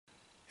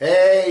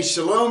Hey,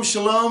 shalom,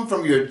 shalom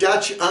from your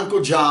Dutch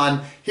Uncle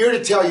John, here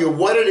to tell you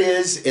what it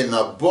is in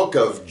the book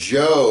of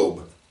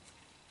Job.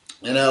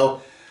 You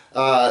know,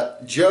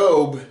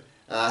 Job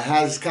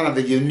has kind of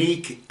a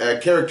unique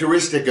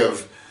characteristic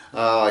of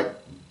a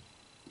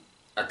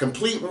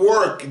complete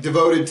work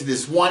devoted to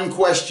this one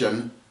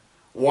question: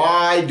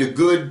 why do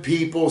good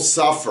people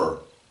suffer?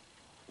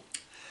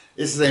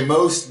 This is a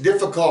most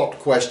difficult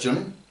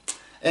question,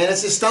 and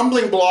it's a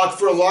stumbling block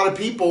for a lot of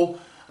people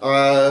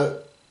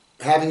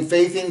having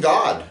faith in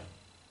God.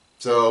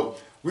 So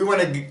we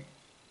want to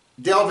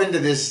delve into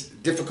this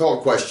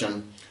difficult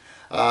question,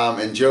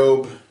 and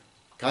Job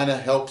kind of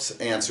helps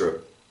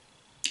answer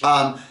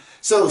it.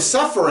 So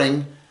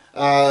suffering,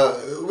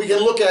 we can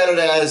look at it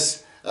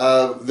as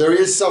there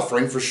is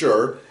suffering for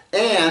sure,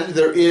 and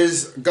there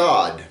is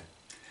God.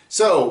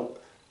 So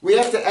we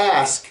have to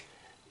ask,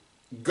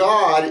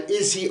 God,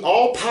 is he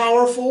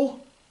all-powerful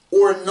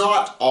or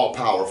not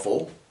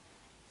all-powerful?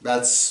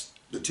 That's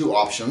the two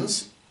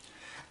options.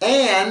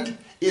 And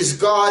is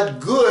God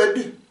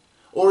good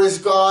or is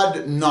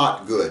God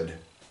not good?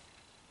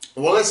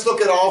 Well, let's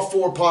look at all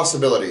four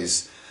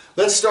possibilities.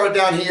 Let's start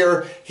down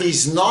here.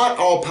 He's not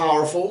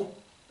all-powerful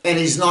and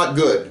he's not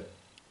good,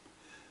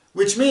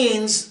 which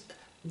means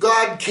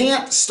God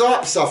can't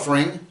stop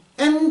suffering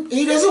and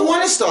he doesn't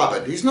want to stop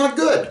it. He's not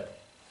good.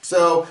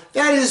 So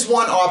that is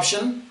one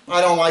option.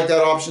 I don't like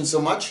that option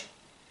so much.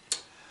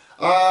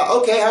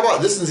 Okay, how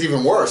about this one's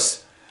even worse.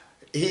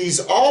 He's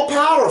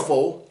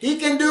all-powerful, he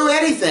can do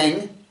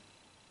anything,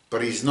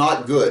 but he's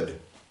not good.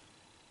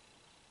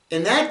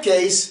 In that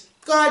case,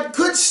 God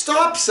could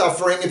stop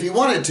suffering if he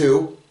wanted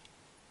to,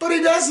 but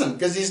he doesn't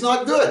because he's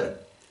not good.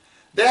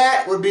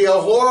 That would be a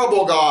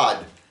horrible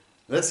God.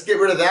 Let's get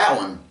rid of that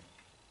one.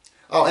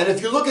 Oh, and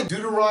if you look at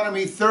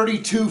Deuteronomy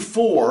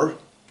 32:4,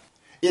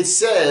 it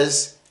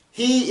says,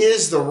 "He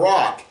is the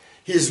rock,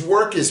 his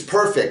work is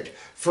perfect,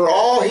 for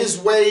all his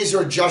ways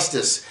are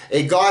justice,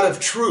 a God of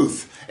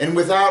truth, and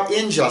without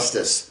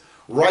injustice.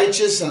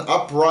 Righteous and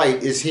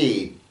upright is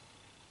he."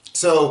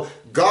 So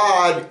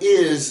God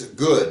is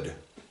good.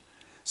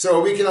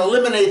 So we can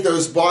eliminate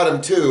those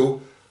bottom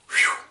two.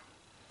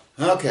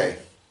 Whew. Okay.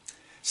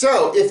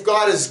 So if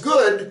God is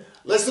good,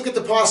 let's look at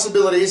the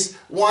possibilities.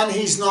 One,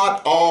 he's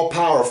not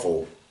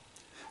all-powerful.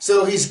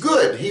 So he's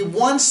good. He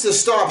wants to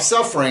stop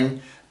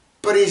suffering,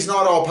 but he's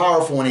not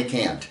all-powerful when he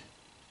can't.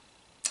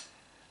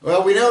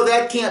 Well, we know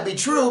that can't be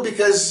true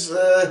because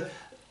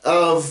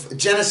of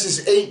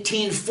Genesis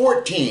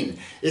 18:14.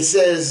 It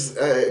says,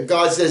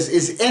 God says,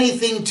 "Is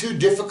anything too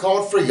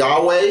difficult for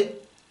Yahweh?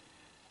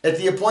 At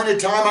the appointed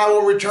time I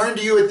will return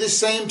to you at this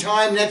same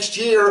time next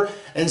year,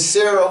 and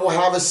Sarah will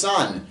have a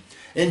son."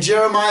 In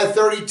Jeremiah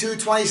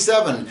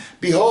 32:27,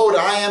 "Behold,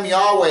 I am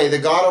Yahweh, the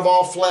God of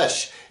all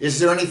flesh. Is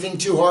there anything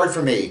too hard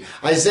for me?"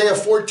 Isaiah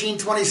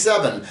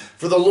 14:27,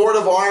 "For the Lord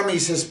of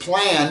armies has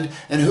planned,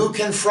 and who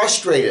can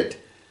frustrate it?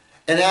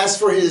 And as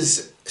for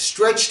his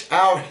stretched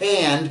out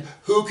hand,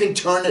 who can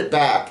turn it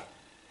back?"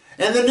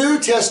 And the New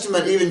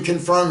Testament even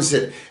confirms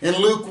it in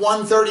Luke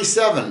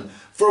 1:37,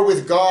 "For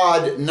with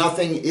God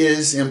nothing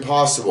is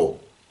impossible."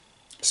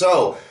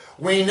 So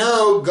we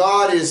know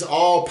God is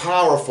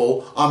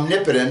all-powerful,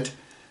 omnipotent,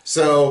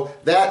 so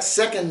that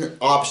second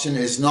option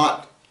is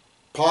not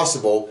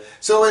possible.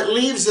 So it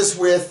leaves us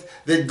with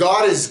that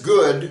God is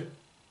good,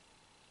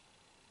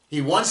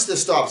 he wants to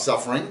stop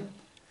suffering,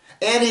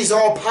 and he's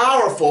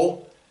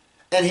all-powerful,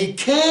 and he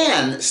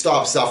can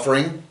stop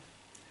suffering,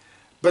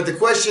 but the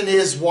question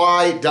is,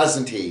 why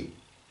doesn't he?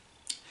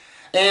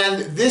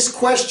 And this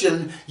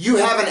question, you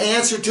have an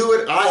answer to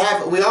it.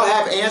 We all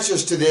have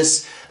answers to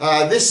this.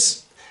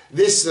 This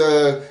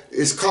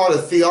is called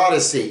a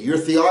theodicy. Your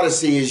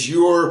theodicy is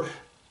your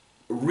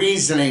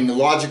reasoning,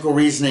 logical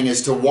reasoning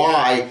as to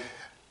why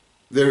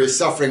there is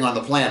suffering on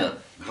the planet.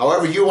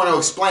 However you want to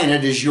explain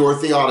it is your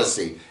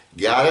theodicy.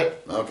 Got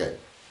it? Okay.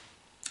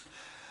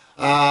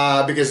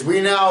 Because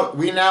we now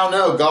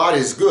know God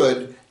is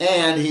good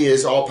and he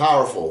is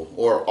all-powerful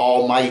or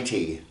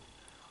almighty.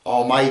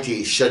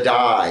 Almighty,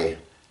 Shaddai,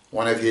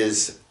 one of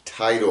his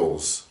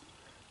titles,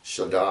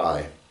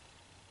 Shaddai.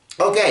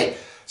 Okay,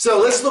 so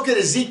let's look at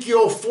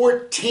Ezekiel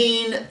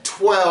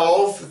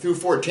 14:12 through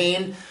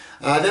 14.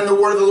 Then the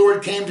word of the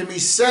Lord came to me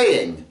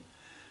saying,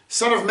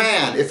 "Son of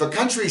man, if a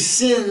country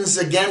sins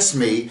against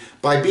me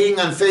by being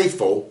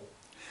unfaithful,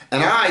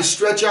 and I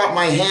stretch out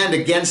my hand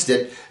against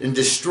it and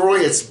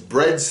destroy its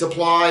bread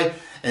supply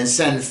and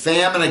send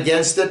famine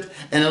against it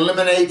and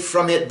eliminate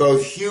from it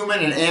both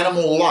human and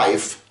animal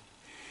life,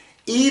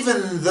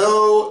 even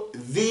though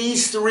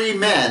these three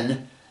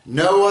men,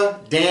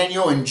 Noah,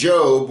 Daniel, and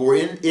Job, were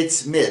in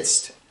its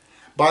midst,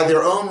 by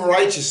their own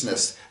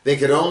righteousness they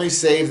could only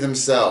save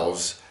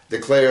themselves,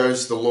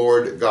 declares the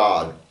Lord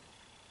God."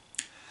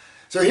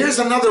 So here's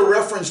another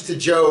reference to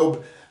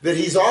Job, that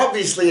he's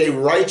obviously a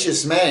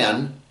righteous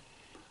man,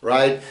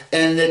 right?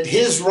 And that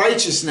his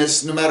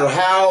righteousness, no matter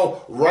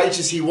how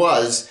righteous he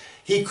was,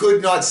 he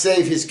could not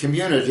save his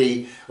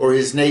community or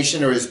his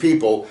nation or his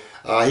people.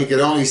 He could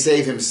only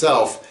save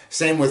himself.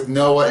 Same with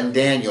Noah and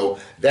Daniel.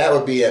 That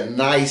would be a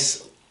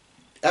nice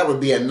that would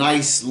be a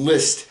nice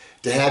list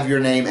to have your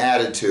name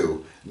added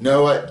to.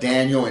 Noah,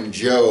 Daniel, and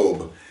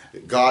Job.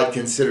 God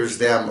considers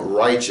them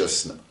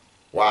righteous.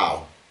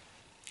 Wow.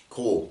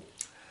 Cool.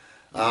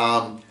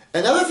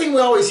 Another thing we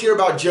always hear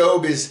about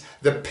Job is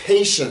the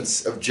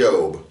patience of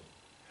Job.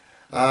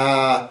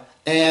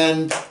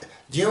 And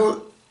do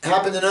you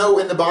happen to know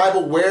in the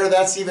Bible where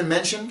that's even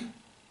mentioned?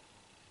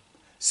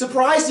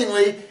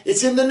 Surprisingly,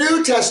 it's in the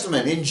New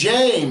Testament, in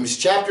James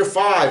chapter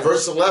 5,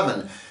 verse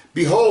 11.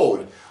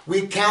 Behold,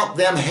 we count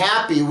them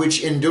happy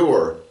which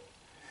endure.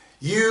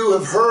 You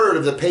have heard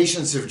of the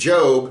patience of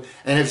Job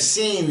and have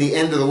seen the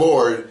end of the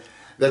Lord,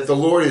 that the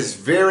Lord is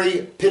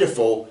very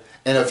pitiful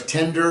and of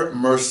tender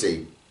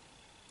mercy.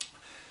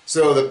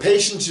 So the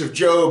patience of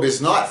Job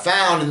is not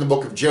found in the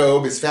book of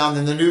Job, it's found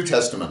in the New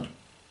Testament.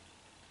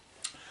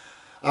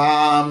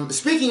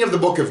 Speaking of the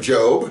book of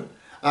Job,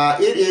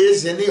 it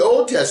is in the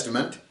Old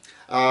Testament,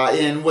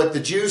 in what the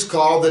Jews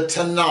call the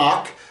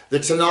Tanakh. The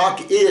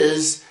Tanakh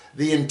is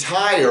the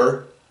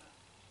entire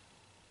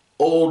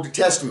Old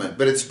Testament,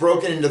 but it's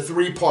broken into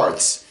 3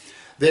 parts.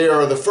 There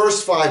are the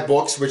first 5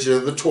 books, which are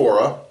the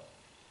Torah.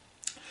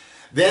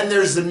 Then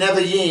there's the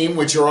Nevi'im,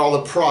 which are all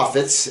the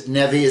prophets.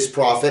 Nevi is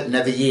prophet,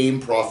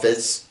 Nevi'im,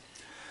 prophets.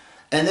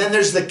 And then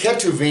there's the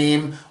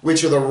Ketuvim,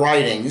 which are the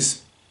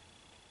writings.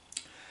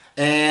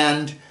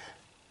 And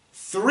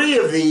 3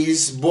 of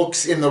these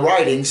books in the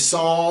writings,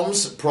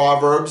 Psalms,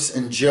 Proverbs,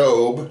 and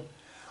Job,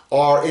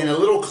 are in a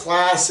little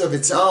class of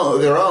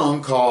their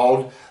own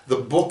called the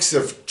Books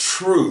of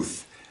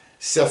Truth,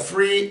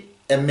 Sefri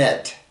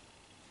Emet.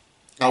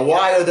 Now,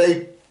 why are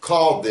they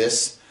called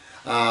this?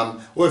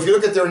 Well, if you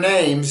look at their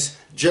names,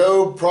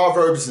 Job,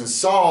 Proverbs, and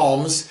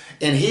Psalms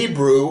in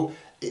Hebrew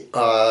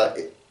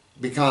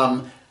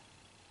become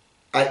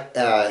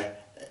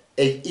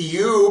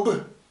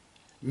Iyub,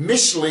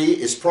 Mishli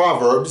is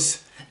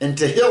Proverbs, and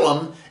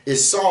Tehillim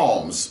is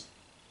Psalms.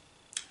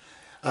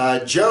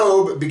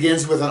 Job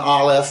begins with an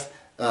Aleph,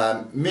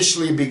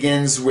 Mishli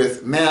begins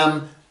with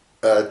Mem,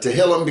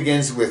 Tehillim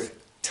begins with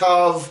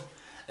Tav,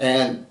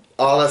 and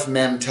Aleph,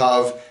 Mem,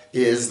 Tav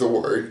is the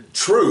word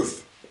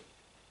truth.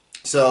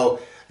 So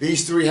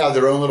these 3 have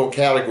their own little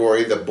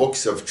category, the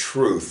books of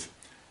truth.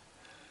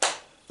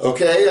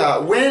 Okay,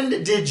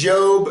 when did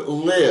Job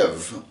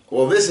live?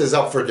 Well, this is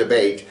up for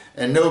debate,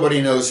 and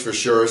nobody knows for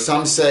sure.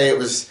 Some say it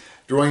was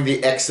during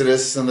the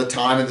Exodus and the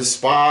time of the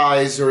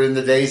spies, or in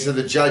the days of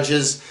the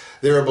judges.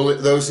 There are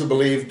those who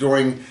believe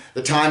during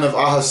the time of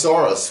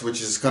Ahasuerus,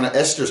 which is kind of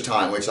Esther's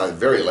time, which is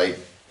very late,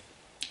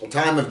 the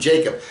time of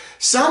Jacob.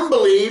 Some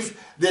believe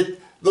that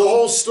the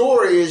whole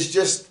story is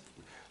just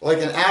like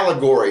an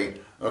allegory,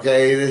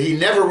 okay, that he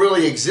never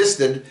really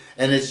existed,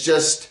 and it's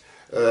just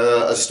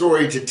a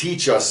story to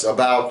teach us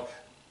about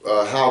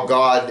how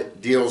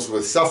God deals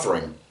with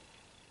suffering.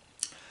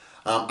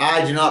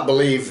 I do not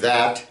believe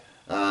that.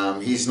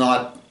 He's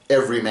not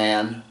every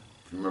man.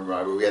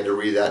 Remember, we had to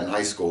read that in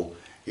high school.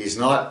 He's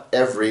not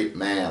every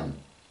man.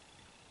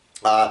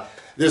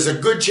 There's a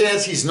good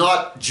chance he's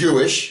not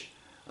Jewish.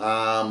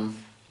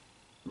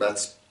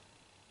 That's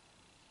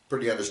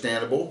pretty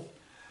understandable.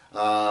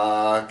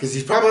 Because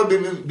he's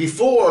probably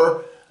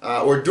before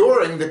or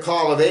during the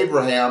call of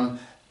Abraham.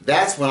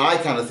 That's when I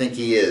kind of think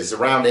he is,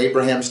 around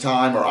Abraham's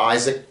time or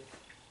Isaac.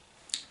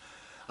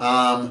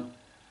 And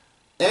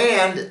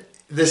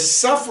the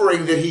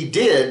suffering that he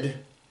did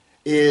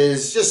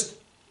is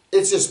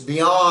it's just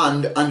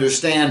beyond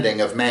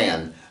understanding of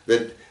man,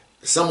 that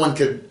someone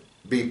could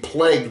be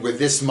plagued with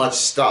this much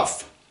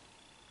stuff.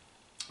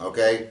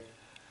 Okay?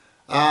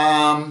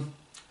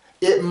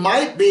 It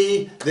might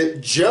be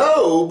that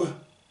Job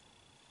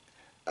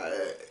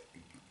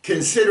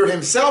considered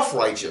himself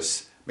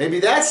righteous.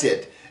 Maybe that's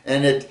it.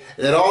 And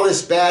that all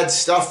this bad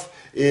stuff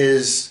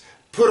is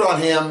put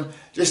on him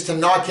just to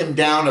knock him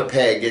down a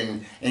peg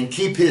and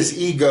keep his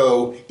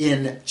ego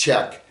in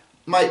check.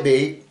 Might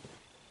be.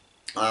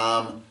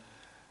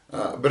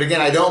 But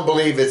again, I don't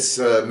believe it's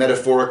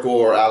metaphorical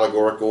or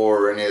allegorical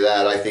or any of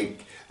that. I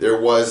think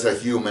there was a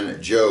human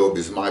Job,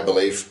 is my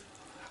belief.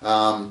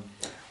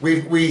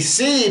 We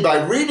see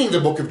by reading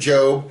the book of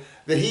Job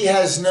that he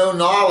has no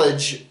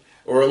knowledge,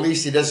 or at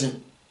least he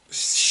doesn't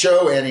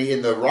show any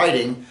in the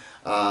writing,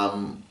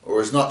 or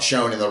is not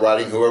shown in the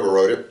writing, whoever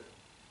wrote it.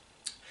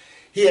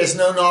 He has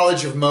no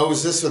knowledge of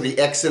Moses or the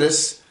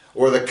Exodus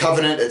or the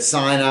covenant at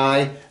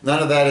Sinai.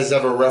 None of that is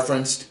ever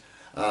referenced.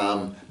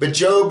 But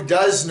Job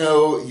does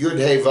know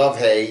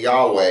Yud-Heh-Vav-Heh,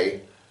 Yahweh,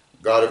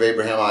 God of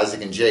Abraham,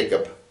 Isaac, and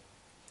Jacob.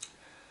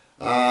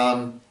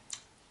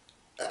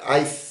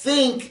 I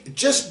think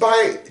just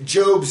by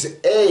Job's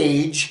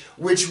age,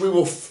 which we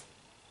will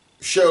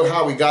show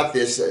how we got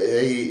this,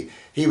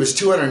 he was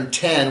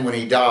 210 when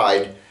he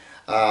died.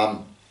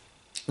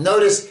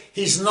 Notice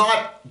he's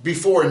not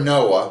before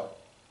Noah,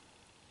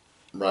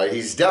 right?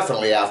 He's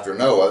definitely after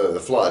Noah, the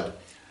flood.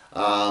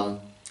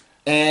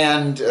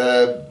 And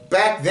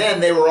back then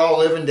they were all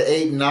living to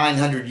 800 and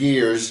 900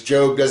 years.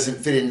 Job doesn't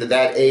fit into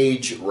that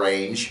age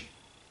range.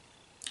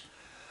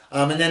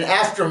 And then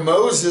after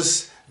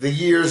Moses, the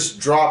years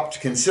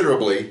dropped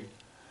considerably.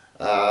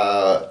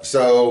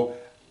 So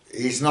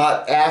he's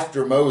not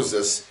after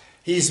Moses.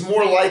 He's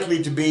more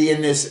likely to be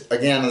in this,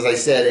 again, as I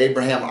said,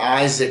 Abraham,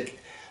 Isaac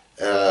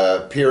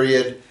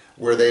period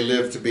where they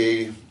lived to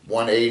be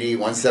 180,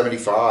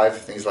 175,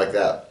 things like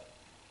that.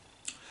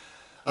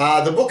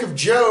 The book of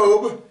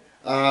Job,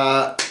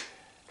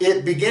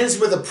 it begins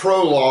with a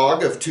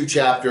prologue of 2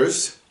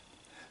 chapters.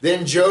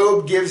 Then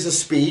Job gives a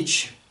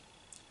speech.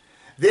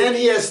 Then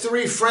he has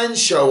 3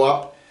 friends show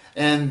up,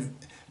 and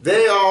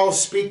they all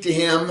speak to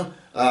him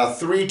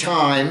 3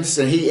 times,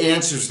 and he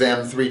answers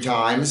them 3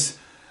 times.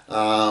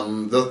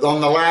 On the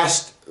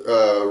last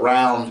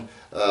round,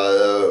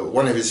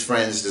 one of his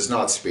friends does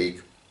not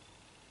speak.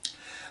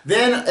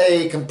 Then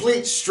a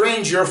complete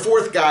stranger,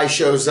 4th guy,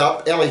 shows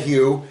up,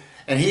 Elihu,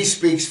 and he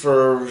speaks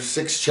for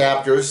 6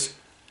 chapters.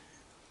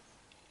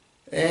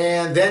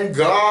 And then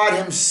God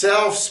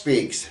himself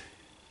speaks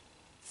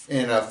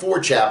in 4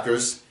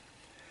 chapters.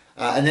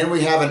 And then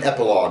we have an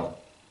epilogue.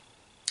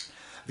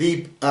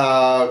 The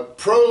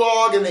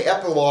prologue and the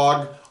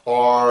epilogue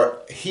are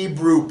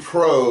Hebrew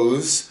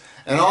prose,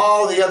 and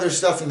all the other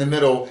stuff in the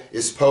middle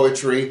is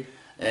poetry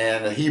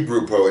and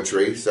Hebrew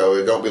poetry,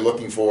 so don't be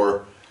looking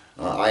for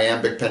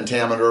iambic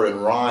pentameter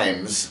and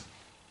rhymes.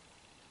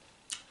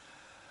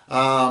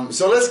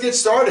 So let's get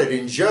started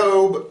in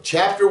Job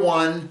chapter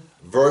 1,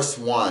 verse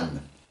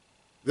 1.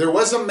 There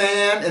was a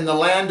man in the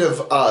land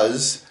of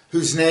Uz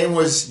whose name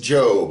was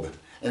Job,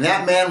 and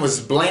that man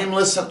was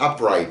blameless and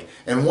upright,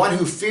 and one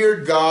who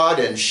feared God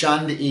and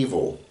shunned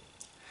evil.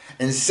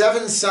 And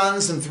 7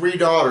 sons and 3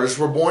 daughters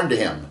were born to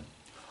him.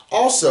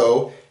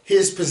 Also,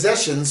 his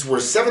possessions were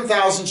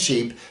 7,000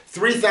 sheep,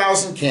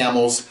 3,000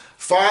 camels,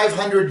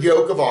 500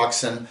 yoke of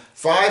oxen,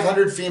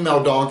 500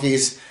 female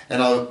donkeys,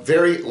 and a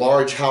very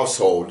large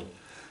household,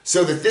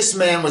 so that this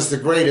man was the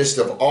greatest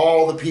of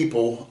all the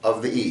people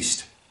of the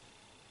East.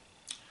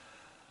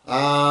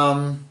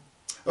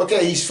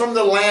 Okay, he's from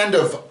the land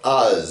of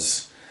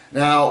Uz.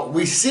 Now,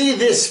 we see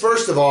this,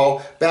 first of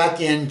all, back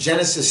in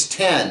Genesis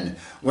 10,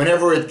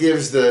 whenever it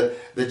gives the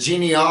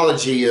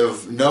genealogy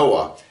of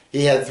Noah.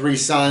 He had 3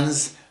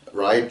 sons,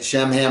 right?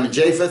 Shem, Ham, and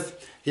Japheth.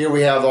 Here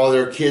we have all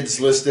their kids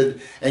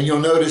listed. And you'll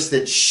notice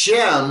that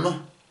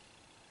Shem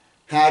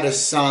had a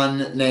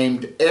son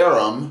named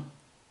Aram,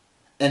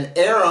 and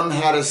Aram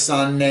had a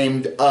son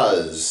named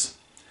Uz.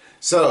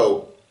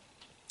 So,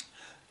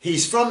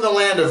 he's from the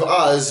land of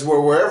Uz, where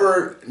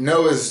wherever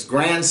Noah's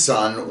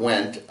grandson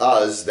went,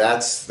 Uz,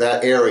 that's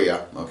that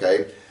area,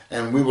 okay?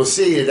 And we will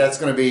see that's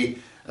going to be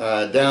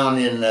down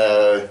in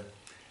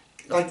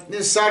like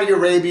Saudi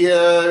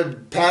Arabia,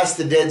 past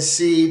the Dead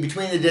Sea,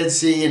 between the Dead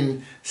Sea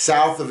and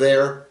south of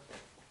there,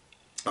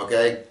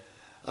 okay?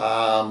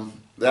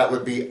 That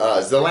would be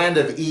Uz, the land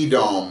of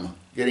Edom,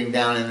 getting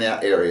down in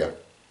that area,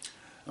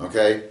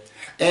 okay?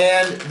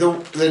 And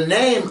the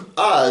name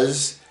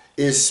Uz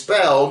is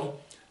spelled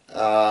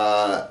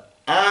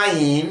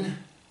Ayin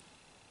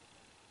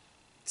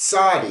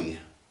Tsadi.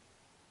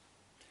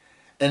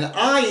 And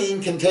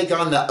Ayin can take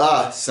on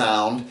the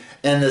sound,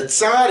 and the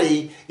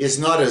Tsadi is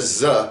not a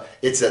Z,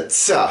 it's a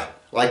Tsa,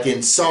 like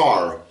in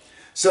Sar.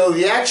 So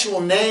the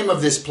actual name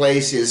of this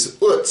place is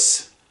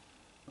Utz,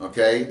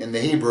 okay, in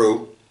the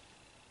Hebrew.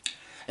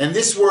 And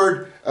this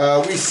word,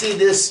 we see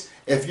this,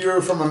 if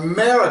you're from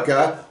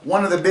America,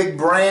 one of the big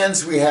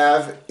brands we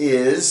have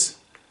is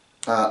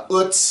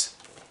Utz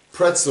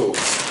pretzels.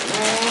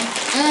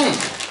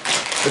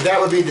 But that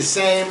would be the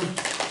same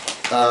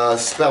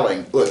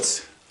spelling,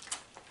 Utz.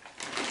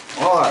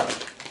 All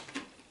right.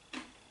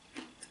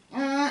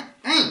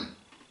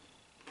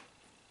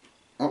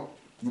 Oh,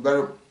 you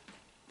better.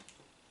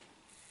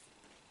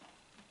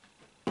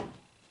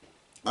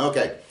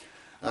 Okay.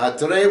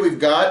 Today we've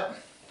got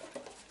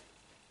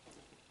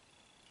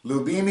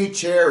Lubimi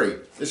cherry.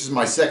 This is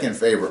my second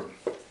favorite.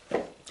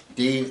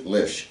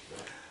 Delish.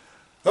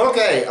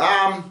 Okay.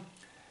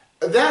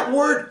 That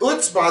word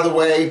Utz, by the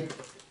way,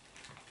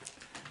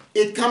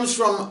 it comes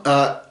from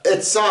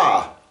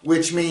etzah,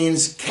 which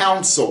means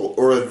counsel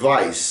or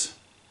advice.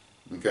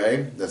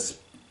 Okay, that's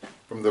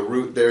from the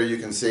root there, you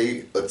can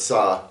see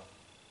etzah.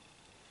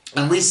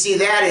 And we see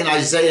that in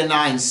Isaiah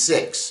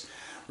 9:6.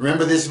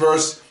 Remember this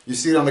verse? You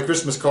see it on the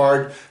Christmas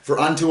card. For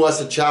unto us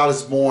a child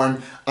is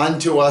born,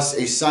 unto us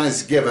a son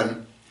is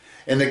given,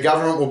 and the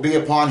government will be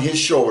upon his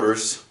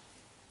shoulders.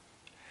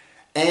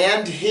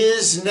 And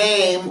his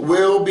name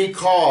will be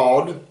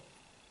called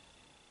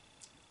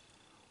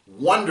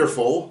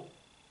Wonderful,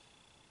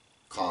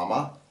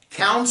 comma,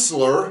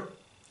 Counselor,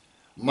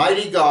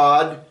 Mighty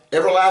God,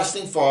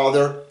 Everlasting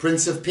Father,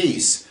 Prince of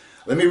Peace.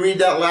 Let me read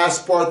that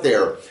last part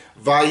there.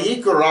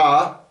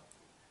 Vayikra,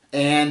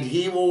 and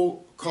he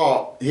will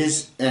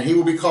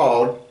be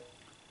called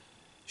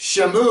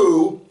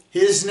Shemu,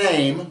 his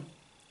name,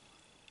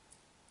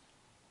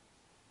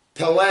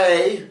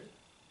 Pele,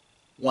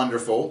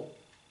 Wonderful,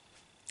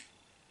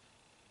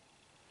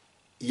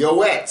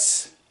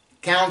 Yoetz,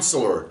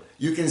 Counselor.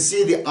 You can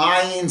see the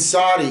Ayin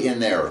Sadi in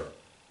there.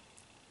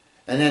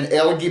 And then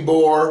El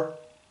Gibor,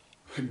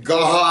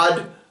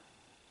 God,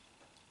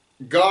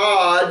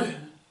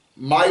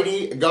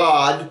 Mighty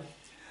God,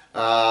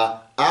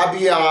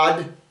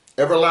 Abiad,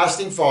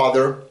 everlasting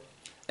Father,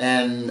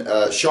 and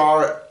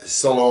Shar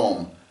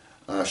Shalom,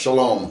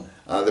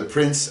 the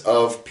Prince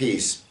of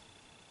Peace.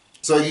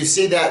 So you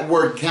see that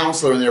word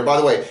counselor in there. By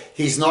the way,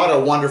 he's not a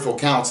wonderful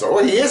counselor.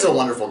 Well, he is a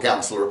wonderful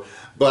counselor,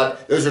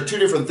 but those are two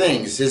different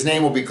things. His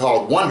name will be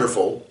called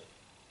Wonderful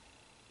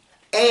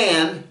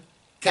and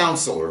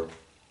Counselor,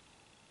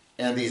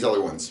 and these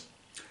other ones.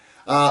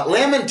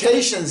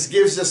 Lamentations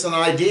gives us an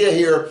idea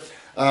here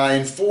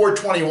in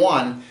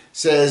 4:21,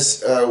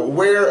 says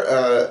where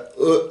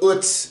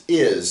Uz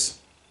is.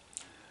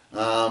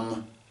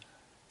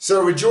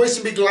 So rejoice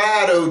and be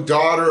glad, O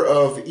daughter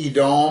of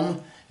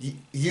Edom,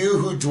 you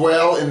who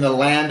dwell in the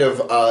land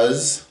of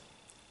Uz.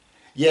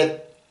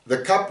 Yet the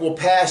cup will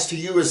pass to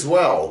you as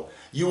well.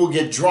 You will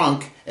get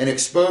drunk and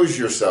expose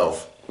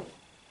yourself.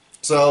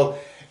 So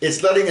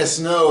it's letting us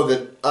know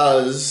that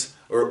Uz,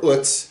 or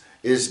Uz,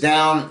 is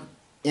down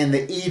in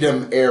the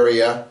Edom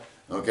area,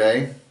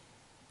 okay?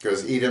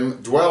 Because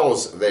Edom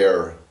dwells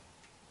there.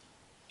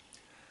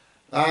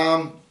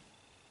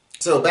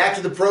 So back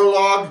to the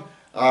prologue.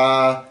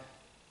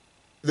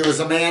 There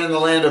was a man in the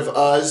land of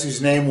Uz whose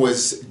name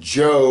was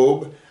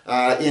Job.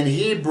 In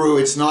Hebrew,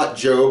 it's not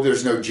Job.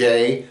 There's no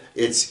J.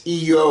 It's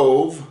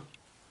Eov,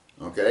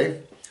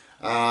 okay?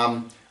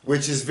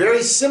 Which is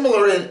very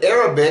similar in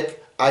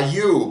Arabic,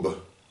 Ayub.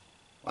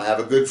 I have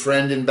a good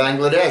friend in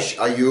Bangladesh,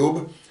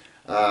 Ayub.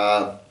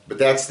 But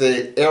that's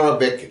the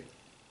Arabic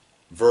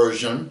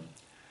version.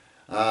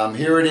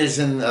 Here it is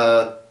in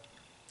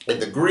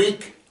the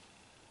Greek,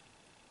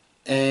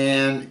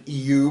 and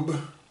Eub.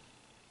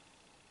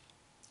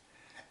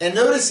 And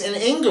notice in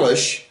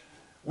English,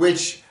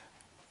 which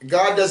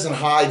God doesn't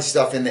hide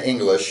stuff in the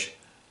English,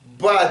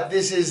 but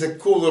this is a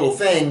cool little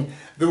thing.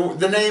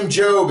 The name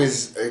Job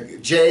is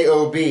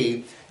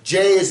J-O-B.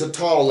 J is a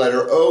tall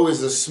letter, O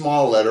is a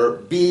small letter,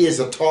 B is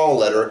a tall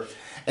letter.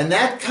 And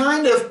that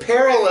kind of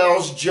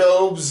parallels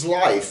Job's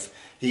life.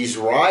 He's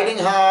riding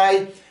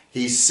high,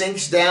 he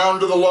sinks down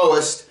to the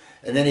lowest,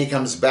 and then he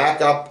comes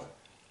back up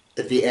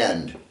at the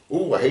end.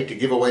 Ooh, I hate to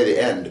give away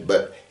the end,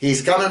 but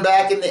he's coming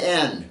back in the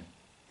end.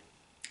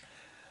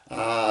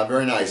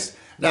 Very nice.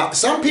 Now,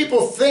 some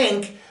people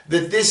think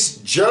that this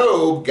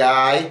Job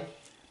guy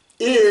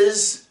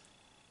is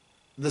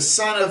the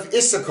son of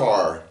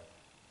Issachar,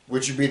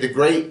 which would be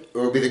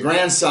the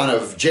grandson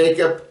of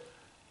Jacob,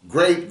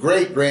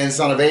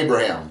 great-great-grandson of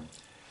Abraham.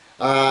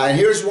 And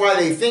here's why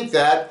they think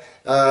that.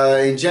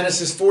 In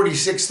Genesis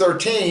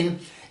 46:13,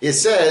 it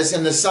says,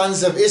 and the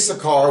sons of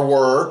Issachar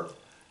were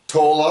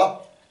Tola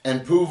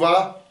and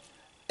Puvah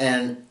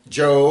and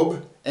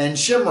Job and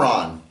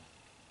Shimron.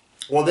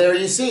 Well, there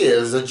you see,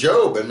 there's a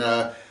Job, and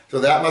so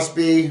that must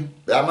be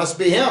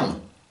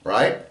him,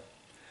 right?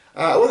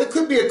 Well, it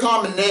could be a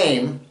common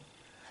name.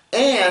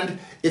 And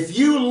if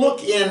you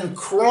look in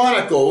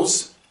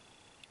Chronicles,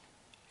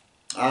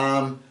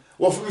 well,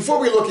 before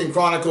we look in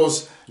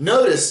Chronicles,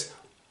 notice,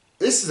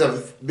 this is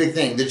a big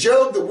thing. The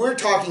Job that we're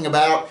talking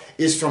about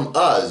is from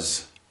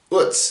Uz,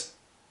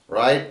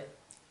 right?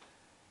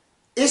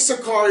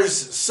 Issachar's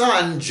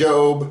son,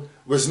 Job,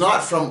 was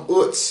not from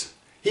Uz.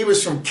 He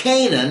was from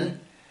Canaan,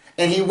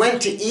 and he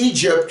went to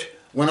Egypt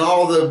when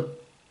all the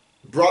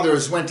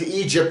brothers went to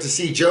Egypt to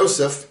see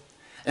Joseph,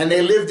 and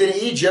they lived in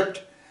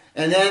Egypt,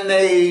 and then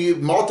they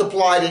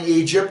multiplied in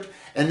Egypt,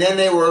 and then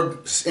they were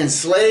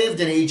enslaved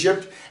in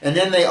Egypt, and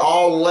then they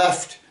all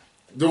left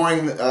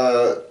during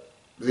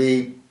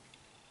the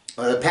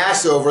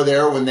Passover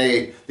there, when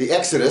the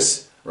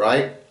Exodus,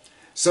 right?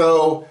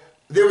 So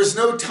there was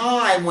no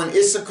time when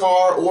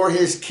Issachar or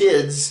his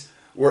kids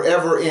were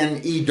ever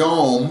in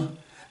Edom.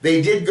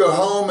 They did go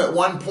home at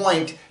one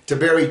point to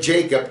bury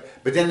Jacob,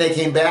 but then they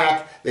came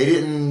back. They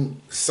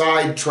didn't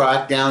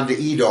sidetrack down to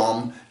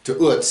Edom, to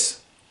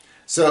Uz.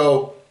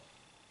 So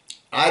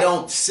I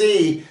don't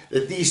see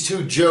that these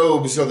two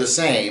Jobs are the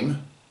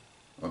same,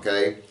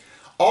 okay?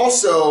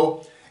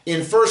 Also,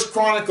 in 1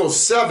 Chronicles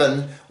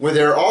 7, where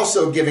they're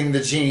also giving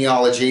the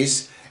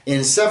genealogies,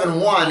 in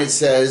 7:1 it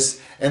says,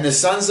 and the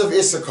sons of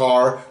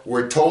Issachar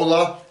were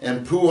Tola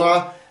and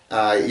Puah,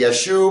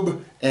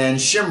 Yashub, and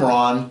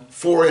Shimron,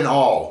 4 in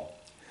all.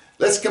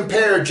 Let's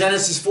compare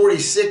Genesis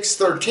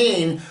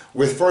 46:13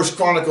 with 1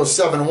 Chronicles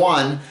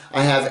 7:1.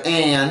 I have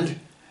and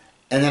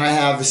then I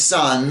have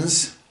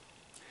sons,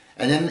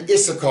 and then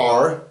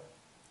Issachar,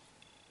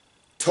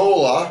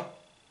 Tola,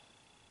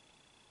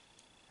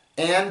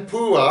 and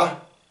Puah.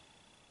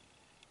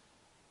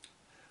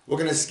 We're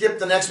going to skip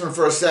the next one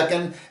for a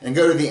second and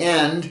go to the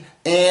end.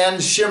 And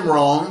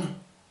Shimron.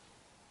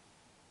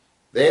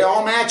 They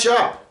all match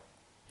up.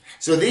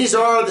 So these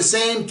are the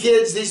same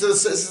kids. This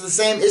is the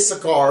same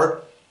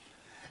Issachar.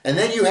 And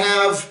then you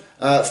have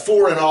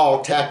 4 in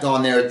all tacked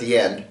on there at the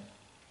end.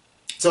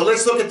 So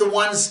let's look at the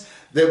ones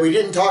that we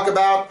didn't talk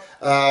about.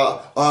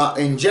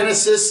 In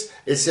Genesis,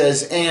 it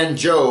says, and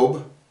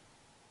Job.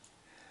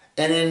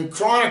 And in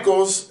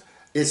Chronicles,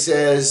 it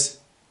says,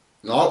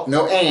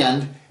 no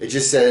and, it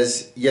just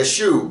says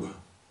Yashub.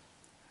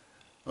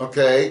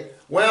 Okay,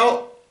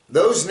 well,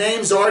 those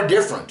names are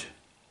different.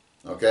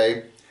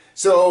 Okay,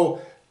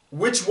 so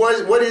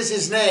what is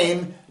his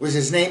name? Was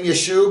his name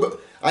Yeshub?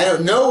 I know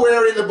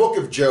nowhere in the book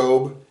of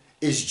Job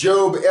is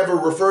Job ever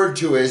referred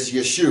to as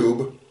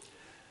Yeshub.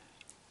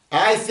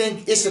 I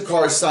think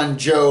Issachar's son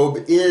Job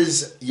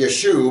is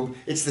Yeshub.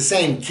 It's the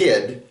same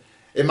kid.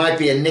 It might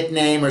be a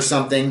nickname or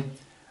something,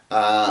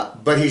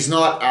 but he's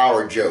not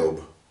our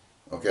Job.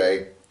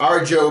 Okay?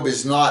 Our Job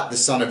is not the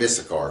son of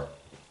Issachar,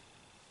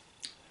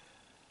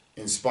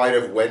 in spite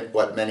of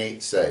what many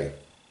say.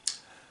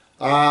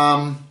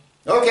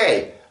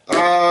 Okay.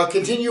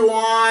 Continue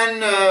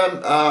on.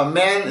 A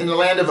man in the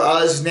land of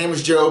Uz, his name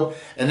was Job,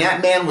 and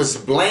that man was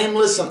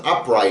blameless and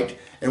upright,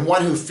 and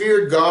one who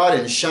feared God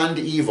and shunned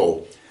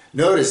evil.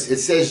 Notice it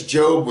says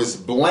Job was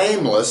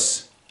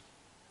blameless,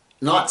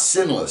 not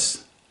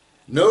sinless.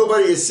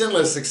 Nobody is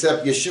sinless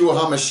except Yeshua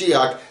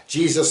HaMashiach,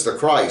 Jesus the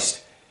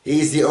Christ.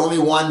 He's the only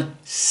one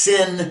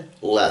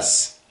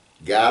sinless.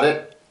 Got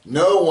it?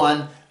 No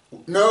one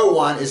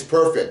is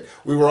perfect.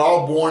 We were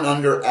all born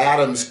under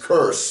Adam's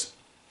curse,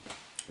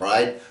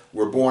 right?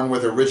 We're born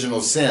with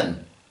original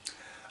sin.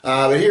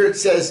 But here it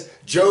says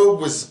Job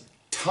was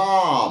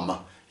Tom.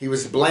 He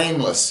was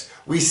blameless.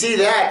 We see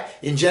that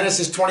in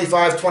Genesis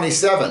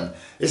 25:27.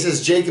 This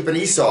is Jacob and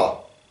Esau.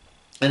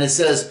 And it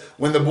says,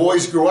 when the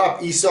boys grew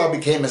up, Esau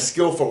became a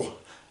skillful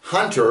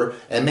hunter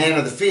and man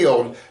of the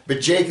field, but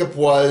Jacob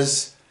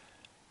was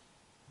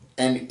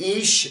an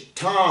Ish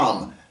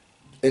Tom,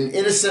 an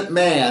innocent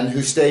man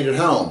who stayed at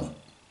home.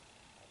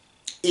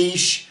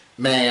 Ish,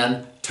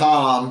 man,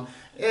 Tom,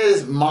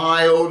 is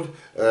mild,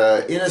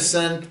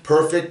 innocent,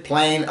 perfect,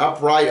 plain,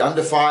 upright,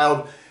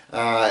 undefiled.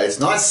 It's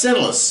not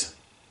sinless,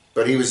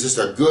 but he was just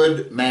a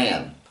good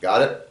man.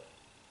 Got it?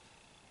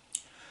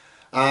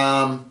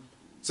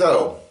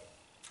 So,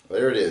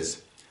 there it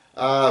is.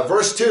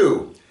 Verse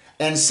 2,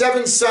 and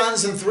 7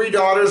 sons and 3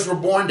 daughters were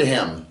born to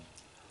him.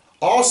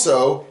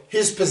 Also,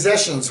 his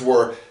possessions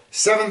were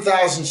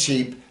 7,000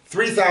 sheep,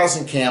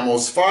 3,000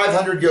 camels,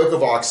 500 yoke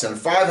of oxen,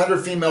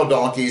 500 female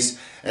donkeys,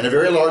 and a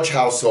very large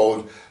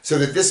household, so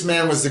that this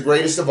man was the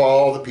greatest of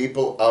all the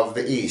people of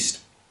the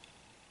East.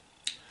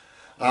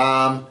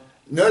 Notice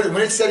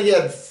when it said he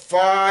had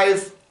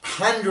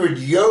 500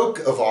 yoke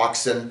of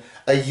oxen,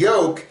 a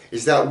yoke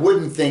is that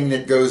wooden thing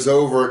that goes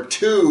over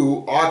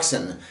 2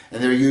 oxen,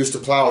 and they're used to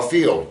plow a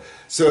field.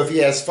 So if he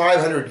has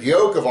 500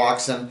 yoke of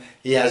oxen,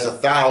 he has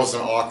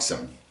 1,000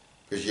 oxen,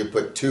 because you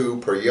put 2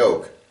 per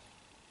yoke.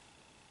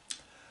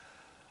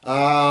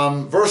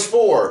 Verse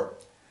 4,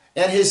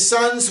 and his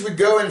sons would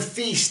go and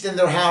feast in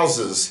their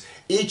houses,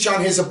 each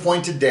on his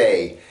appointed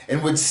day,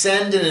 and would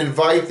send and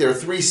invite their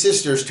 3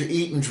 sisters to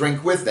eat and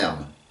drink with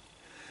them.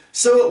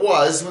 So it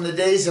was, when the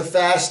days of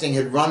fasting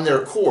had run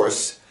their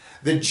course,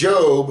 that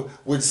Job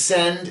would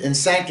send and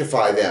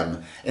sanctify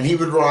them, and he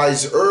would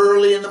rise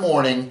early in the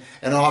morning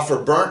and offer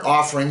burnt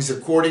offerings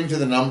according to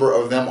the number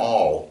of them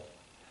all.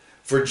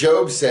 For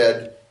Job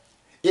said,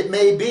 it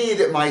may be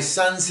that my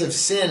sons have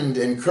sinned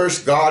and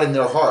cursed God in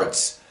their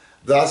hearts.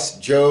 Thus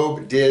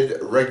Job did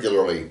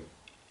regularly.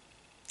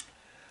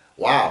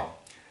 Wow.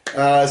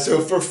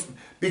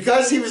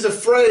 Because he was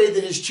afraid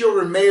that his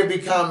children may have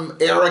become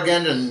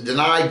arrogant and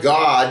denied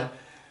God,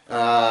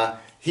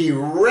 he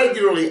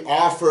regularly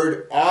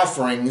offered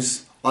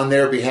offerings on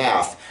their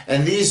behalf.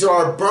 And these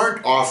are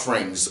burnt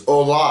offerings,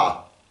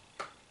 olah.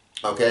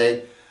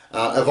 Okay?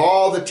 Of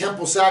all the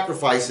temple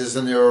sacrifices,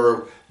 and there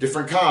are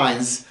different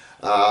kinds,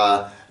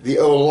 the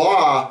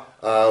olah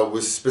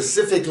was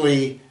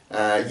specifically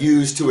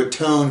used to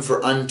atone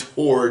for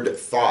untoward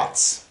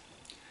thoughts.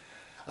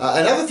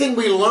 Another thing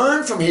we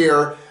learn from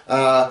here,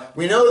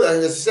 we know that,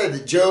 as I said,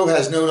 that Job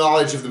has no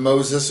knowledge of the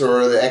Moses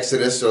or the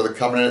Exodus or the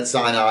covenant at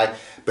Sinai,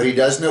 but he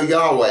does know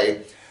Yahweh.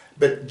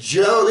 But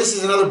Job, this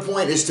is another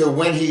point as to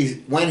when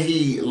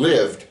he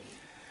lived.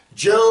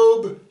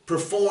 Job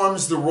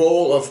performs the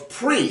role of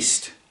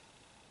priest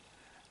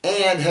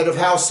and head of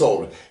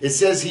household. It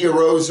says he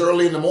arose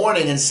early in the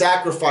morning and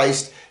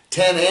sacrificed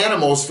 10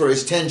 animals for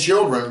his 10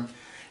 children.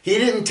 He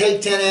didn't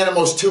take 10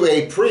 animals to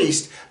a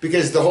priest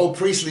because the whole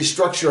priestly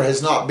structure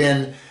has not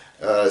been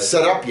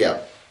set up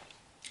yet.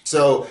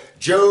 So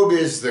Job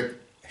is the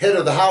head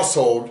of the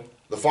household,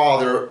 the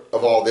father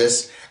of all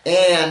this,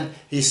 and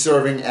he's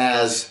serving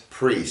as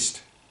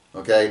priest.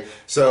 Okay,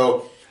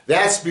 so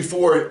that's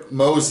before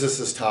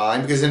Moses'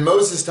 time, because in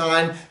Moses'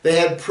 time they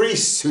had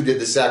priests who did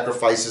the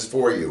sacrifices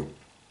for you.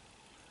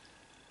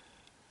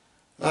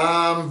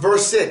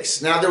 Verse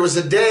 6, now there was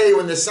a day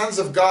when the sons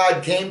of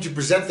God came to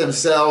present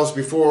themselves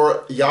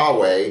before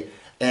Yahweh,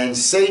 and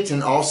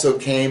Satan also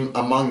came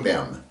among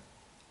them.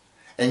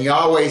 And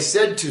Yahweh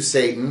said to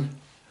Satan,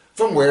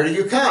 from where do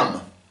you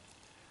come?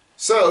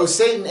 So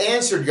Satan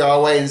answered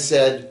Yahweh and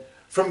said,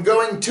 from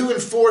going to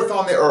and forth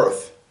on the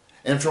earth,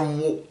 and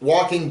from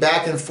walking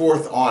back and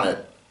forth on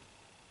it.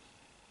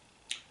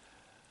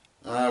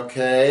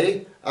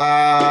 Okay,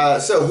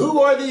 so who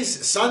are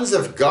these sons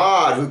of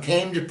God who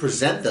came to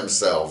present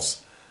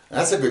themselves?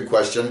 That's a good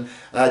question.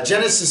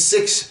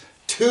 Genesis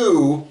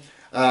 6:2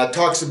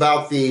 talks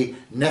about the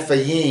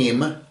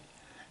Nephilim,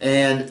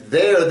 And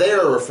they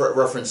are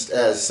referenced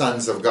as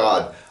sons of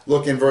God.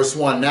 Look in verse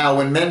 1. Now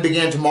when men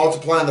began to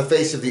multiply on the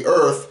face of the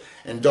earth,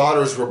 and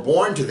daughters were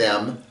born to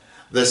them,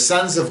 the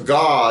sons of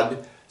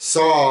God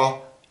saw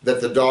that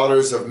the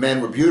daughters of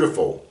men were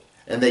beautiful,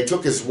 and they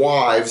took as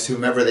wives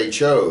whomever they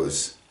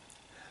chose.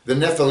 The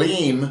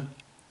Nephilim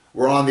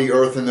were on the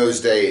earth in those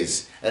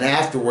days, and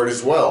afterward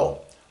as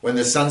well, when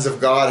the sons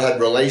of God had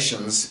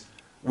relations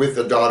with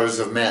the daughters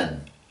of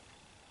men.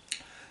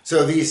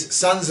 So these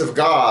sons of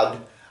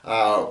God,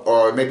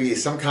 or maybe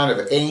some kind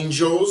of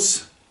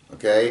angels,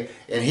 okay?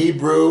 In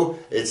Hebrew,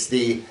 it's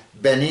the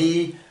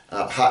Beni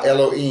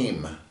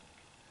Ha-Elohim.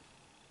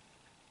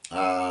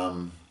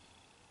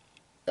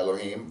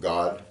 Elohim,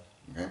 God,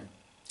 okay?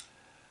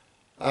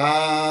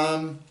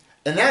 And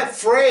that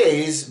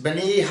phrase,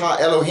 Beni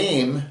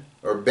Ha-Elohim,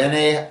 or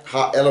Bene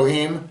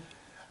Ha-Elohim,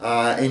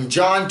 in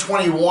John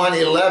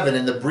 21:11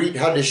 in the Brit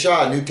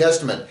Hadashah, New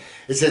Testament,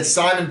 it said,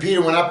 Simon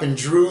Peter went up and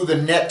drew the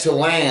net to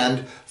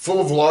land full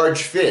of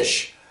large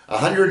fish,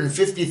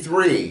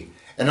 153,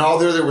 and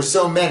although there were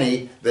so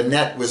many, the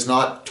net was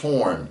not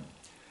torn.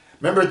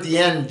 Remember at the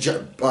end,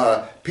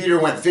 Peter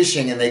went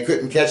fishing and they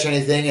couldn't catch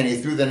anything, and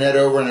he threw the net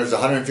over and there was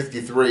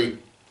 153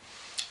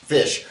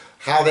 fish.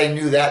 How they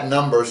knew that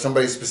number,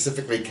 somebody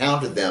specifically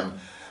counted them.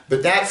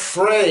 But that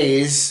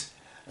phrase,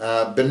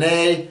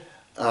 B'nai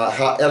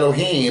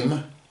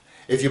Ha-Elohim,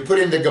 if you put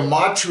in the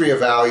gematria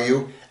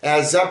value,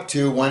 adds up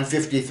to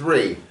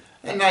 153.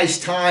 A nice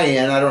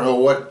tie-in. I don't know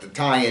what the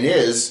tie-in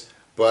is,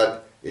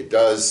 but it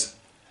does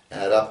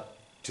add up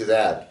to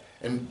that.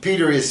 And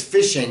Peter is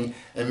fishing,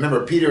 and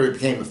remember, Peter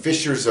became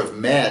fishers of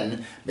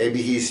men.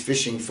 Maybe he's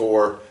fishing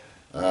for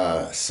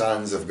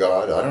sons of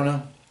God. I don't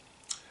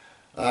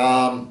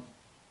know.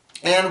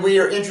 And we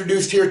are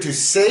introduced here to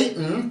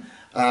Satan,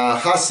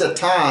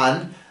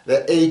 Ha-Satan.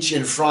 The H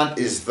in front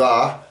is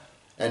the,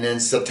 and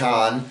then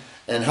Satan.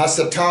 And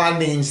Ha-Satan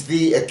means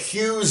the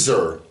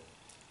accuser.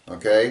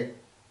 Okay?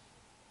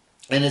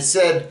 And it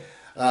said,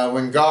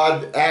 when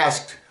God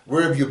asked,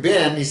 where have you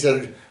been? He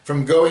said,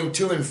 from going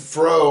to and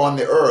fro on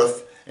the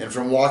earth and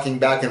from walking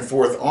back and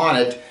forth on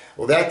it.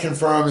 Well, that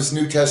confirms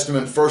New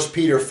Testament 1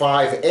 Peter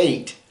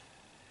 5:8.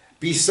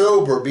 Be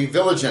sober, be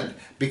vigilant,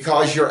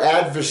 because your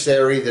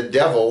adversary, the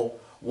devil,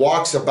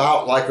 walks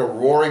about like a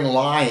roaring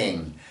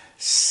lion,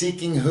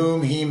 seeking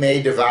whom he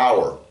may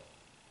devour.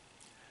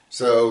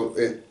 So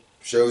it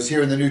shows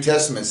here in the New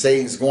Testament,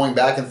 Satan's going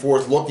back and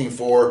forth looking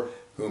for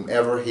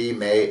whomever he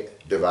may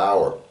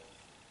devour.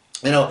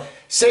 You know,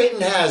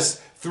 Satan has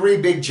three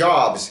big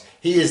jobs.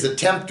 He is the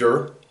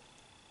tempter,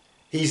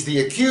 he's the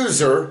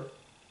accuser,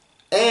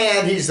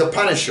 and he's the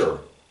punisher.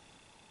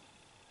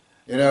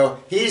 You know,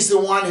 he's the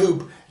one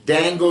who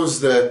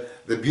dangles the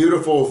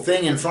beautiful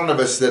thing in front of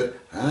us that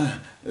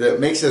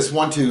makes us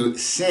want to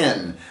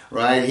sin,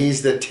 right?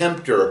 He's the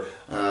tempter,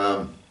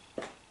 the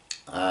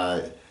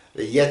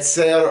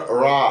Yetzer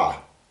Ra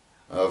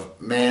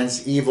of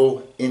man's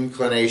evil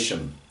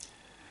inclination.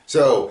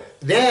 So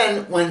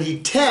then when he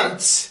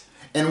tempts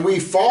and we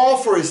fall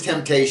for his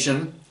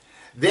temptation,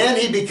 then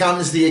he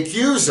becomes the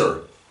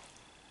accuser,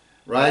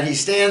 right? He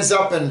stands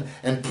up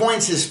and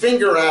points his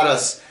finger at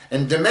us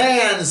and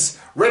demands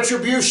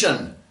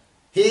retribution.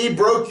 He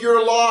broke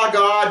your law,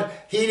 God.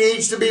 He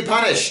needs to be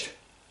punished.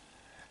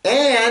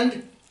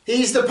 And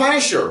he's the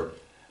punisher,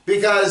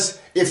 because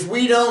if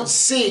we don't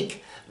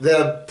seek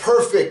the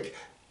perfect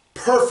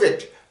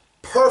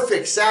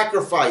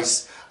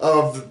sacrifice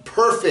of the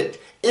perfect,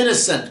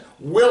 innocent,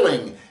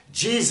 willing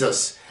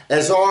Jesus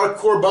as our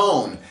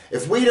korban,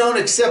 if we don't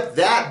accept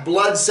that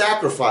blood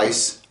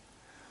sacrifice,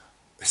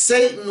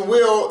 Satan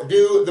will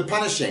do the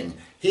punishing.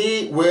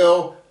 He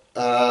will,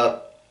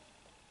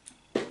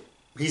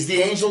 he's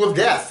the angel of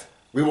death.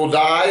 We will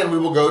die and we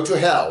will go to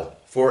hell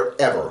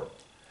forever.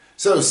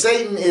 So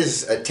Satan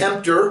is a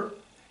tempter,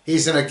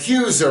 he's an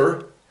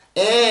accuser,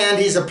 and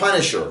he's a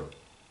punisher.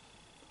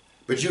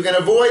 But you can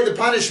avoid the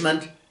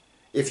punishment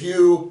if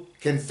you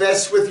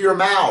confess with your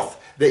mouth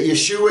that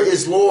Yeshua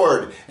is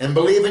Lord and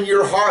believe in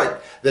your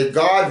heart that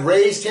God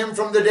raised him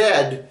from the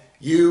dead.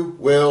 You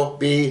will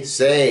be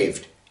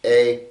saved.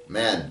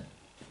 Amen.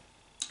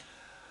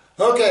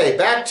 Okay,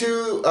 back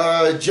to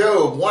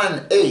Job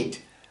 1:8.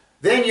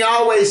 Then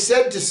Yahweh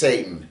said to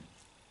Satan,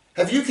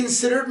 have you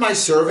considered my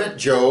servant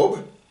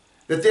Job,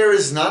 that there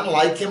is none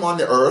like him on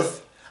the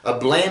earth, a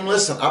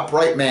blameless and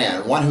upright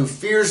man, one who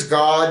fears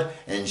God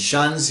and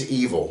shuns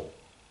evil?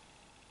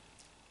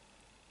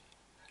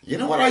 You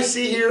know what I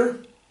see here?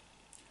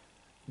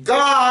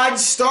 God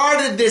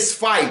started this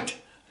fight.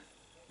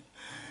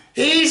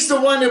 He's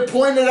the one who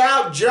pointed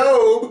out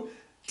Job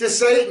to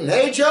Satan.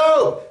 Hey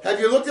Job, have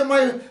you looked at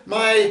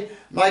my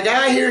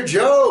guy here,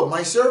 Job,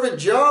 my servant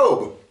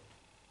Job?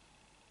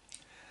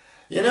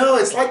 You know,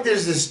 it's like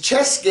there's this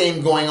chess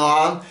game going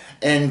on,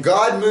 and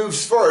God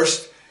moves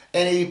first,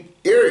 and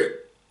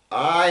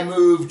I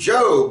move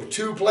Job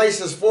 2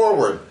 places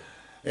forward,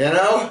 you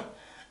know,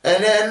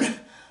 and then,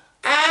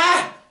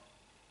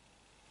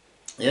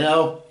 you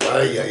know,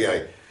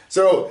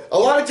 So a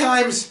lot of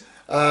times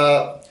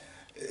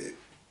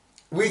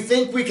we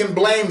think we can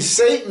blame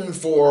Satan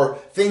for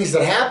things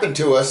that happen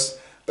to us,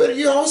 but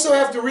you also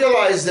have to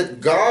realize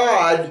that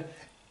God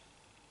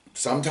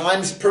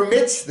sometimes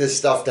permits this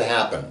stuff to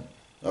happen.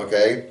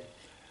 Okay?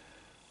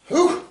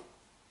 Whew.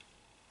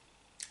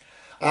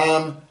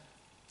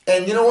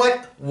 And you know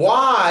what?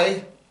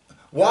 Why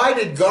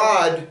did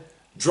God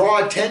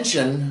draw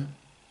attention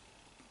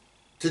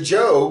to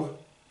Job,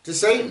 to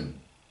Satan?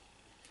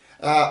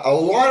 A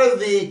lot of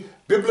the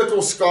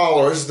biblical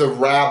scholars, the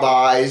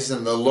rabbis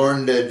and the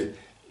learned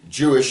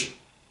Jewish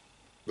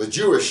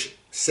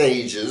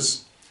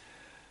sages,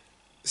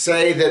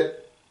 say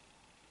that,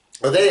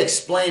 or they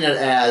explain it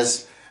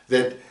as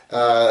that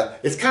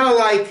it's kind of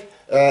like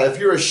if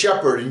you're a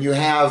shepherd and you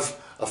have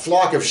a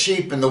flock of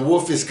sheep and the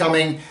wolf is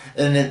coming,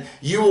 and then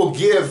you will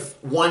give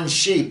one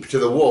sheep to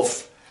the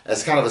wolf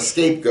as kind of a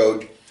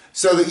scapegoat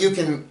so that you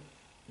can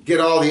get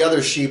all the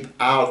other sheep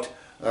out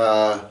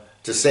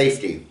to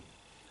safety.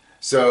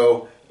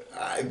 So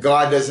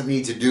God doesn't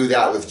need to do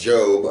that with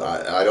Job.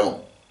 I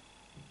don't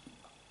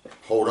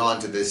hold on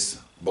to this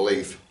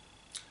belief.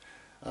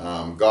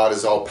 God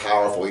is all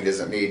powerful. He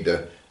doesn't need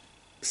to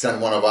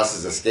send one of us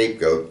as a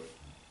scapegoat.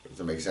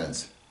 Doesn't make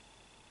sense.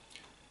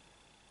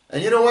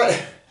 And you know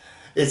what?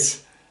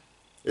 It's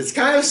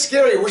kind of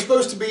scary. We're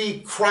supposed to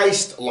be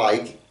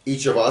Christ-like,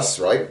 each of us,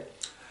 right?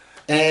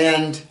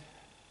 And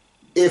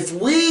if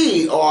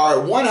we are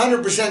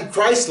 100%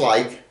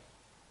 Christ-like,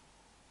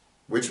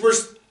 which we're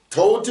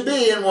told to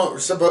be and what we're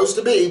supposed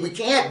to be, we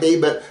can't be,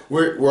 but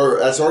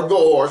that's our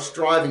goal, our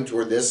striving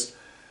toward this.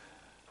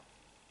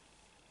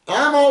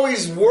 I'm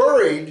always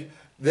worried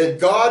that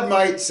God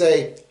might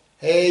say,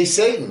 "Hey,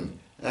 Satan,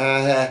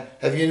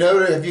 have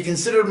you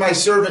considered my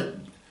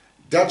servant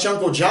Dutch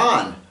Uncle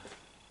John?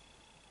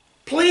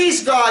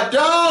 Please, God,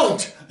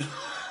 don't!"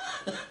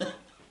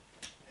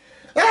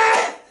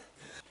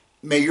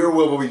 May your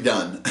will be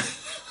done.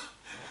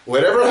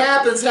 Whatever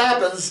happens,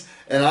 happens,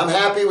 and I'm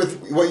happy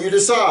with what you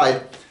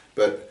decide.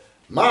 But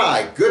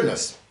my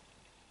goodness,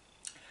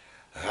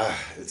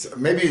 it's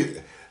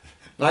maybe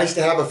nice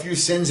to have a few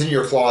sins in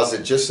your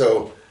closet just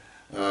so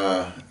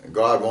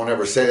God won't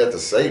ever say that to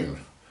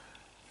Satan.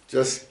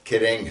 Just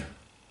kidding.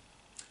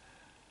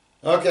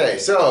 Okay,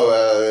 so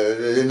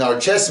in our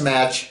chess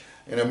match,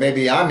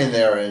 maybe I'm in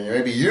there and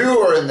maybe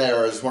you are in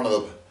there as one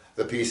of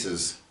the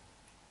pieces.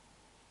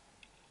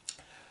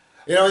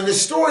 In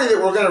this story that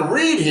we're going to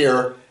read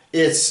here,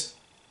 it's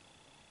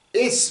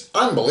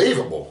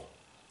unbelievable.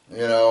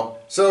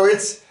 So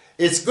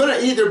it's going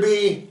to either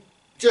be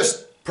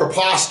just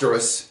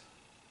preposterous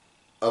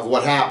of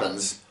what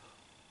happens,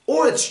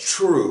 or it's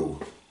true.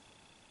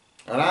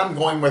 And I'm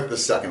going with the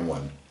second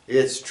one.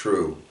 It's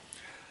true.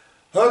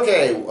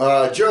 Okay,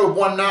 Job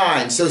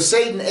 1:9. So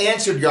Satan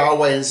answered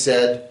Yahweh and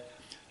said,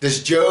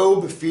 "Does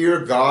Job fear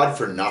God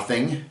for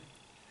nothing?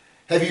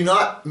 Have you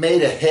not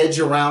made a hedge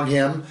around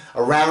him,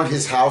 around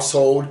his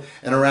household,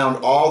 and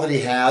around all that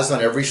he has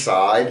on every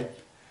side?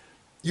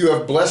 You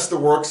have blessed the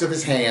works of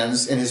his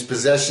hands, and his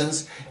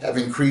possessions have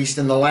increased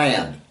in the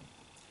land.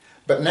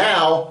 But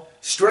now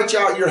stretch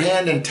out your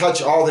hand and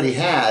touch all that he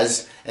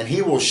has, and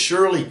he will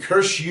surely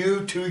curse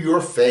you to your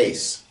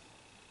face."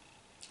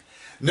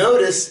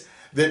 Notice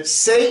that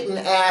Satan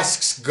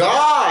asks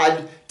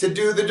God to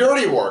do the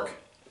dirty work.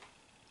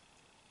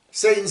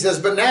 Satan says,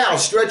 "But now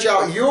stretch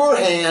out your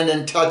hand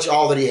and touch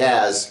all that he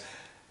has."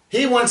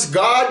 He wants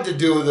God to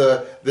do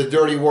the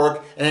dirty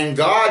work, and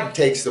God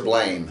takes the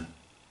blame.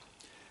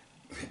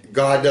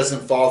 God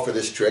doesn't fall for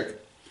this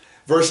trick.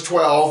 Verse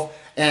 12,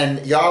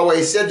 and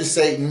Yahweh said to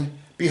Satan,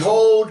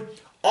 "Behold,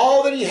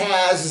 all that he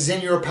has is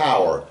in your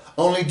power.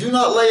 Only do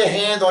not lay a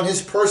hand on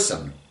his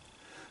person."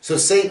 So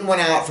Satan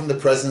went out from the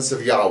presence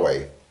of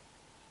Yahweh.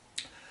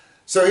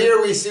 So here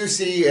we do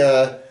see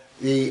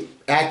the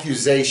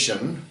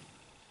accusation.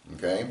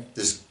 Okay,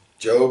 does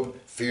Job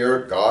fear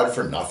God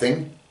for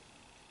nothing?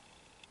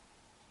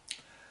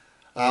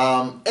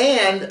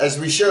 And as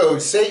we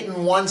showed,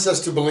 Satan wants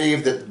us to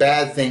believe that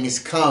bad things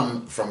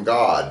come from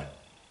God.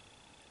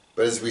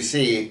 But as we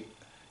see,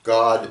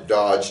 God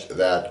dodged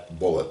that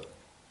bullet.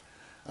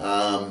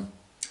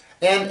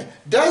 And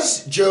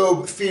does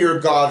Job fear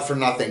God for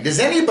nothing? Does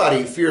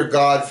anybody fear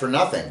God for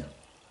nothing?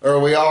 Or are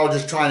we all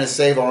just trying to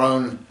save our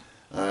own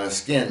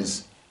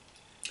skins?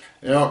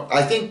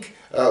 I think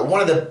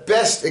one of the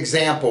best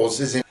examples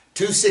is in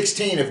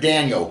 2:16 of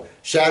Daniel.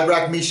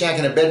 Shadrach, Meshach,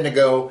 and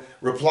Abednego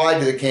replied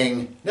to the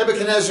king,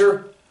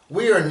 "Nebuchadnezzar,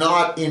 we are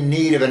not in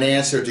need of an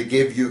answer to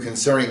give you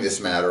concerning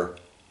this matter.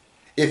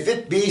 If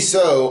it be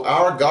so,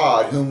 our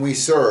God, whom we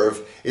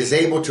serve, is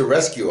able to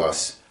rescue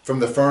us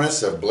from the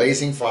furnace of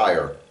blazing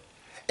fire.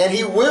 And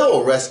he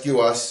will rescue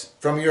us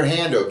from your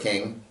hand, O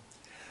king.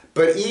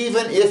 But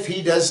even if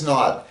he does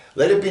not,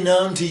 let it be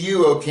known to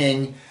you, O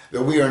king,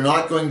 that we are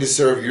not going to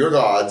serve your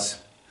gods,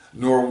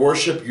 nor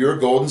worship your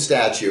golden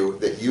statue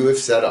that you have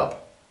set up."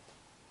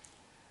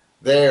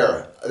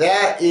 There.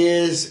 That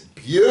is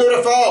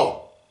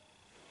beautiful.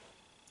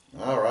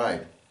 All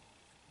right.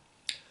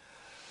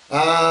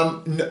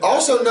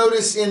 Also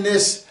notice in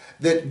this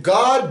that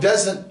God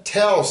doesn't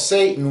tell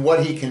Satan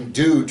what he can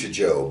do to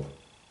Job.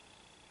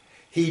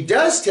 he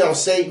does tell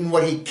Satan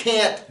what he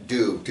can't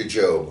do to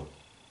Job,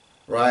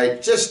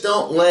 right? Just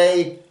don't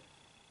lay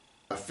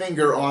a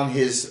finger on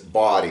his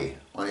body,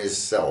 on his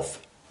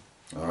self,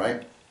 all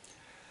right?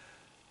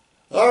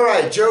 All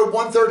right, Job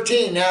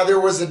 1:13. Now there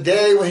was a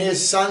day when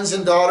his sons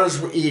and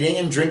daughters were eating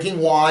and drinking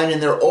wine in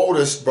their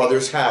oldest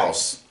brother's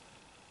house.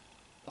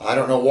 I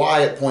don't know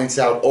why it points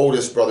out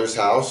oldest brother's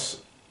house.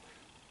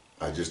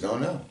 I just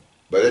don't know,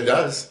 but it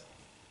does.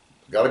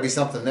 Got to be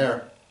something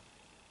there.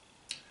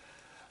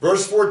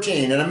 Verse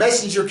 14, and a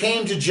messenger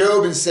came to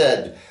Job and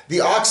said,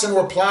 the oxen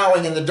were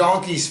plowing and the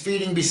donkeys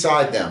feeding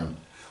beside them,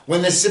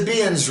 when the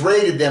Sabaeans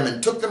raided them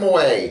and took them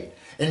away.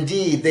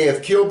 Indeed, they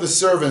have killed the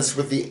servants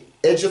with the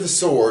edge of the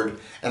sword,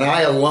 and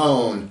I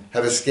alone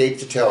have escaped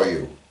to tell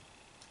you.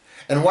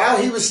 And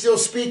while he was still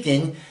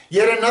speaking,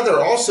 yet another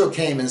also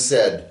came and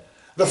said,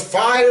 the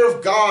fire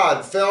of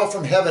God fell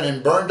from heaven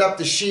and burned up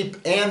the sheep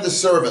and the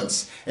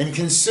servants, and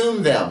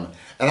consumed them,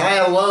 and I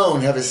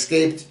alone have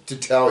escaped to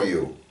tell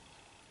you.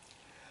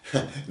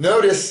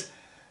 Notice,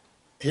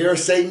 here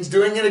Satan's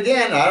doing it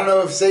again. I don't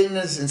know if Satan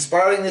is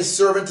inspiring this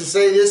servant to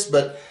say this,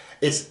 but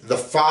it's the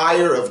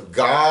fire of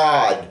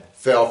God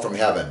fell from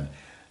heaven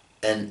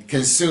and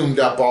consumed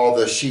up all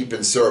the sheep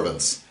and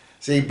servants.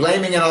 See,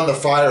 blaming it on the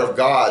fire of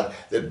God,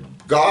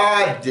 that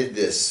God did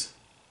this,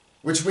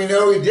 which we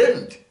know he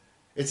didn't.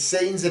 It's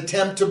Satan's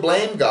attempt to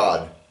blame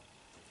God.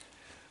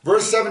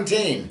 Verse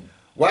 17,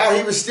 while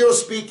he was still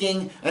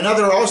speaking,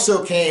 another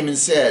also came and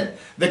said,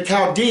 the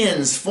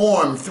Chaldeans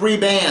formed 3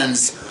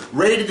 bands,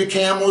 raided the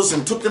camels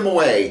and took them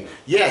away,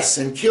 yes,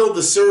 and killed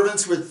the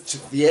servants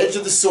with the edge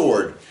of the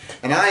sword,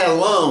 and I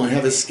alone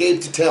have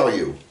escaped to tell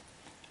you.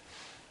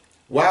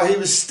 While he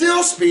was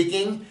still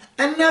speaking,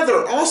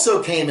 another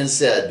also came and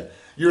said,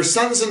 your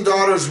sons and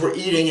daughters were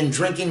eating and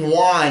drinking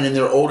wine in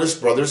their oldest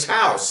brother's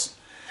house.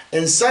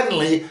 And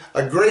suddenly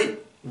a great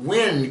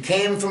wind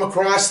came from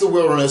across the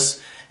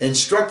wilderness and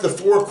struck the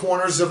 4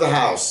 corners of the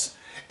house.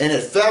 And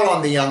it fell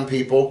on the young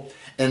people,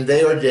 and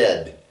they are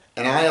dead.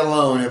 And I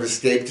alone have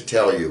escaped to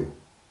tell you.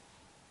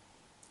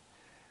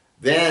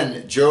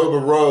 Then Job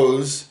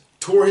arose,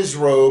 tore his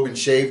robe, and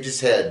shaved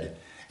his head.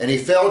 And he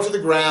fell to the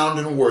ground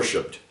and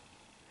worshipped.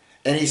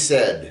 And he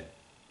said,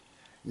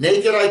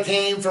 naked I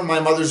came from my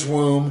mother's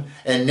womb,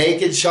 and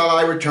naked shall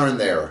I return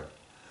there.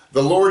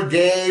 The Lord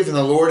gave, and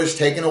the Lord has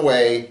taken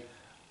away.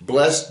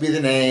 Blessed be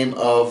the name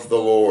of the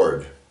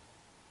Lord.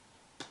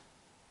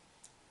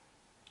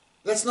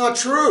 That's not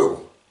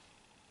true.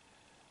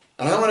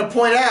 And I want to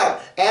point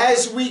out,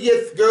 as we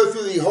go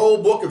through the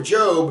whole book of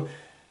Job,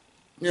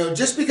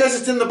 just because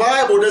it's in the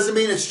Bible doesn't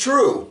mean it's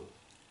true.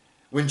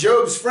 When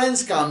Job's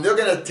friends come, they're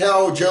going to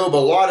tell Job a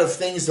lot of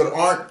things that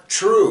aren't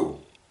true.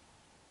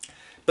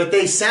 But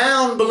they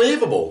sound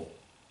believable.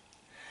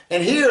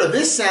 And here,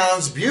 this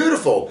sounds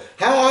beautiful.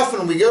 How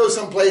often we go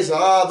someplace,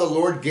 the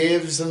Lord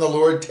gives and the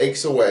Lord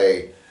takes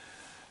away.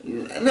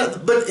 No,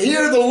 but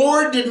here the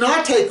Lord did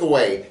not take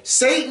away.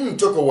 Satan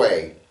took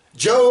away.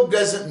 Job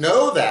doesn't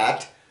know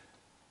that.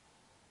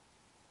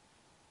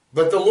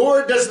 But the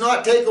Lord does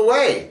not take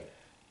away.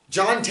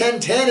 John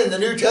 10:10 in the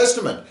New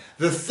Testament.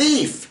 The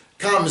thief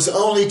comes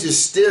only to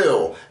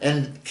steal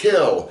and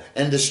kill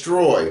and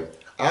destroy.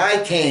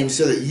 I came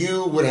so that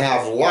you would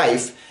have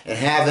life and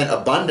have it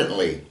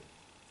abundantly.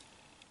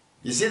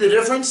 You see the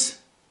difference?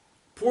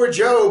 Poor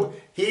Job,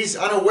 he's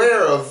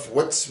unaware of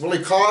what's really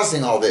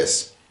causing all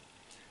this.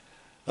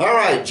 All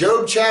right,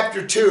 Job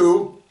chapter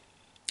 2.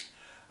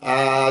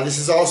 This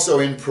is also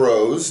in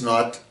prose,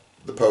 not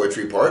the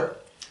poetry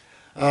part.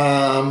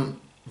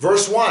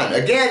 Verse 1.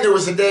 Again, there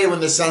was a day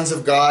when the sons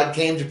of God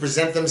came to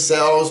present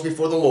themselves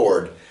before the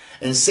Lord,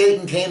 and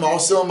Satan came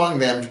also among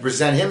them to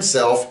present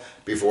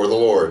himself before the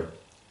Lord.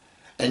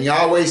 And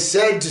Yahweh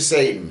said to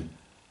Satan,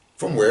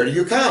 from where do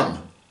you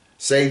come?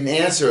 Satan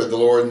answered the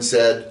Lord and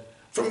said,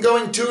 from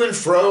going to and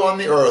fro on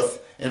the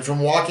earth, and from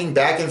walking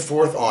back and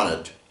forth on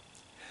it.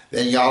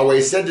 Then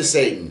Yahweh said to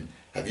Satan,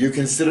 have you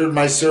considered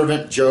my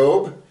servant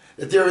Job,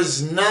 that there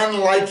is none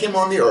like him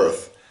on the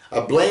earth,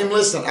 a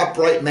blameless and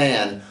upright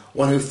man,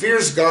 one who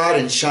fears God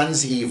and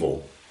shuns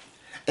evil?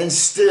 And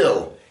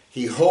still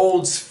he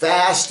holds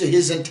fast to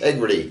his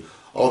integrity,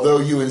 although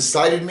you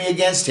incited me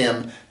against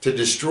him to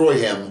destroy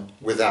him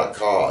without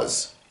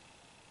cause.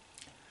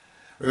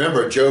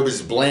 Remember, Job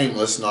is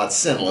blameless, not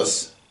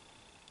sinless.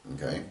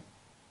 Okay.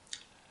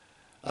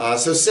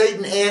 So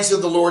Satan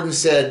answered the Lord and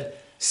said,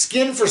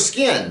 skin for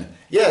skin.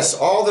 Yes,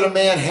 all that a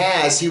man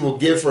has he will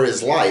give for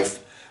his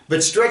life.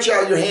 But stretch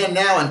out your hand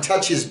now and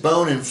touch his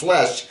bone and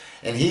flesh,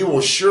 and he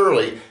will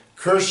surely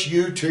curse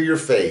you to your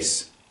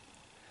face.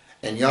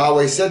 And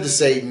Yahweh said to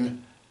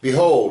Satan,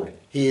 behold,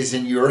 he is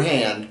in your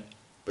hand,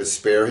 but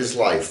spare his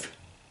life.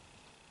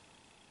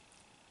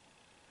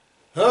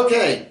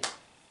 Okay,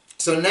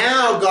 so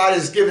now God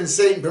has given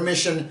Satan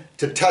permission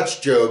to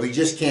touch Job. He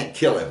just can't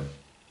kill him.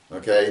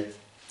 Okay?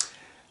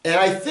 And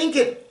I think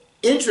it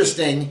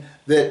interesting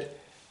that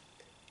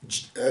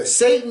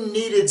Satan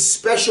needed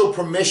special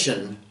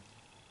permission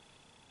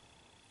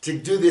to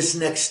do this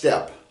next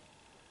step.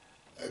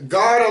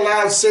 God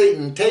allowed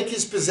Satan to take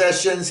his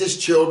possessions, his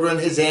children,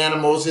 his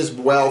animals, his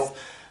wealth.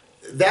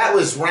 That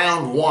was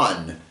round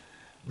one,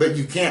 but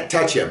you can't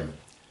touch him.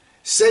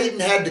 Satan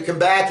had to come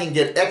back and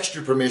get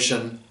extra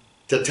permission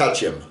to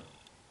touch him.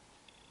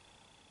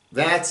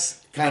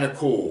 That's kind of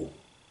cool,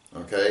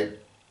 okay?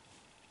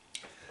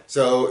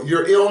 So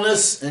your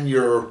illness and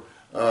your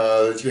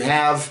that you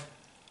have,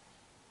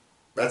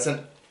 that's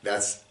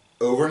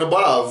over and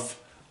above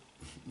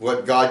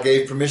what God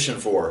gave permission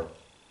for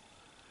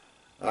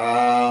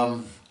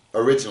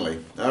originally.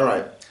 All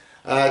right.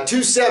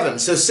 2:7.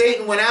 So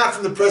Satan went out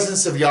from the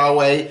presence of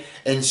Yahweh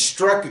and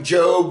struck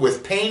Job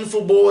with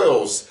painful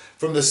boils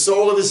from the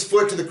sole of his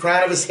foot to the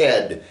crown of his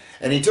head.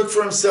 And he took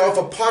for himself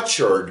a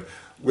potsherd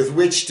with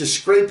which to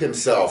scrape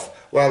himself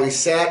while he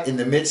sat in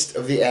the midst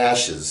of the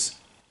ashes.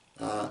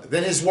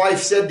 Then his wife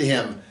said to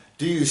him,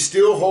 "Do you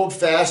still hold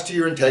fast to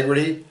your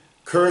integrity?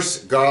 Curse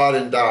God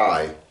and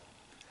die."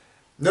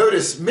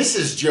 Notice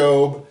Mrs.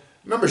 Job,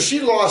 remember,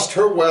 she lost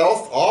her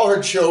wealth, all her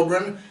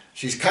children.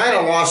 She's kind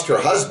of lost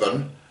her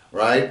husband,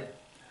 right?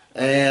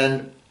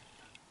 And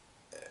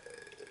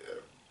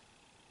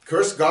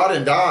curse God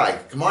and die.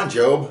 Come on,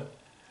 Job.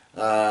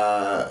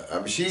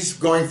 She's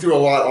going through a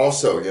lot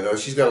also, you know.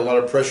 She's got a lot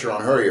of pressure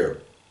on her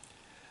here.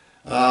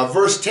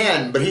 Verse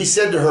 10, but he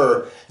said to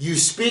her, "You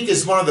speak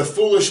as one of the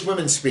foolish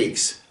women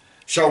speaks.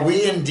 Shall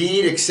we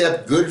indeed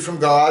accept good from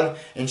God,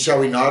 and shall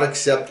we not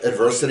accept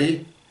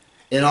adversity?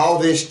 In all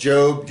this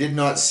Job did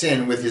not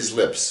sin with his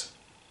lips."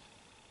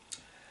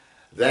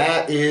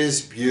 That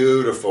is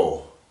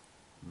beautiful.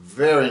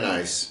 Very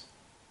nice.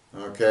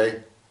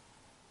 Okay.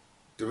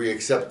 Do we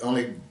accept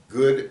only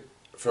good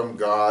from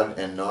God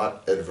and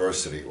not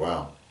adversity?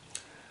 Wow.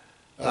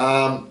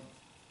 And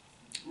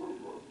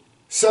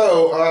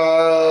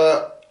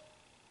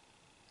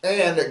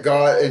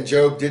God and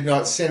Job did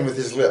not sin with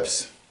his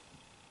lips.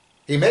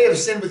 He may have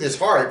sinned with his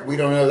heart, we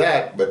don't know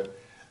that, but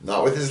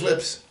not with his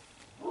lips.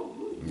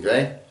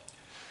 Okay?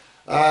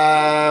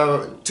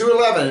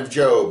 2:11 of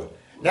Job.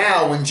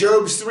 Now, when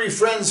Job's 3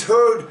 friends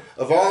heard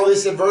of all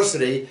this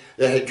adversity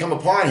that had come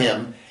upon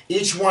him,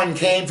 each one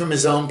came from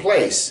his own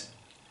place.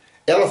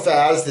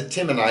 Eliphaz the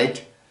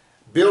Temanite,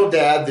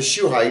 Bildad the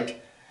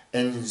Shuhite,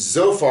 and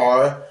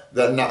Zophar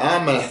the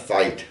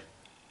Naamathite.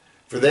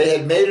 For they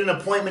had made an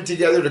appointment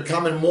together to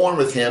come and mourn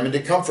with him and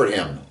to comfort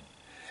him.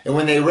 And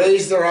when they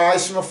raised their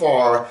eyes from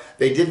afar,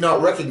 they did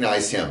not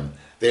recognize him.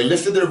 They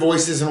lifted their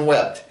voices and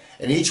wept,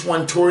 and each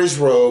one tore his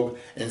robe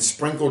and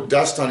sprinkled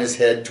dust on his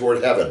head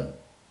toward heaven.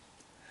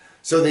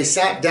 So they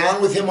sat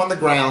down with him on the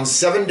ground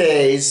 7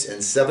 days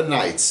and 7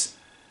 nights,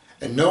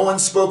 and no one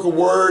spoke a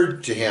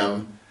word to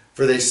him,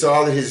 for they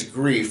saw that his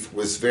grief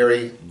was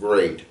very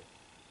great.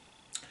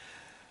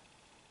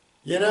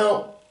 You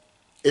know,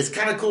 it's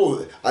kind of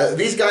cool.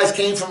 These guys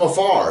came from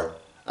afar.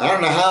 I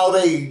don't know how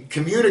they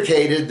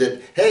communicated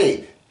that,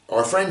 hey,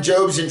 our friend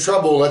Job's in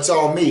trouble, let's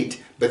all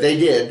meet. But they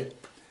did.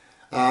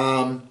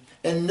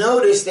 And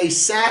notice they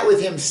sat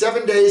with him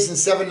 7 days and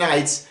 7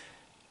 nights,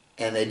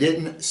 and they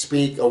didn't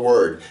speak a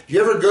word.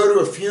 You ever go to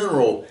a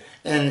funeral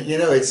and, you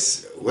know,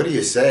 it's, what do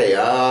you say?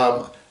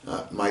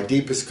 My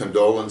deepest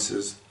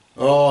condolences.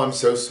 Oh, I'm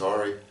so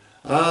sorry.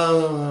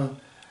 The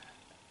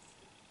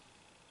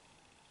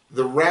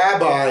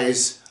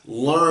rabbis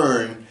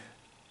learn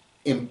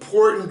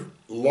important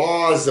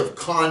laws of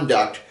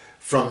conduct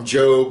from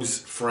Job's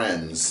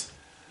friends.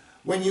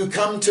 When you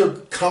come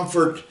to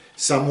comfort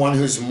someone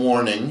who's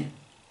mourning,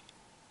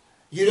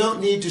 you don't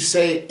need to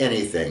say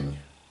anything.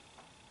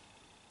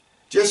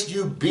 Just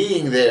you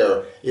being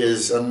there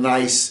is the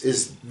nice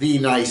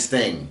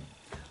thing.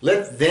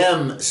 Let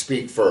them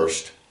speak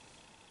first.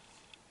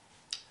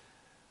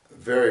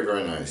 Very,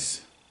 very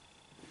nice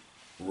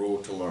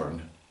rule to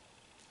learn.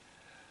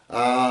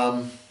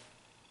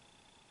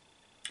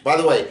 By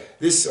the way,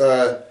 this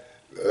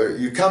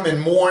you come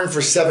and mourn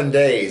for 7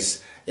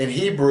 days. In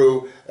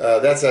Hebrew,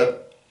 that's a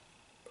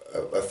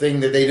thing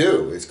that they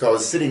do. It's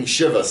called sitting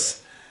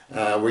shivas,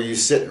 where you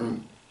sit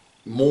and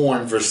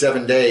mourn for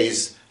 7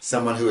 days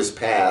someone who has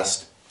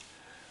passed.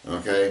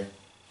 Okay.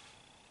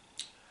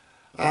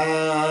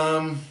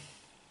 And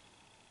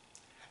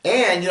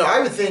you know, I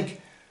would think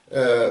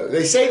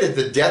they say that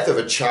the death of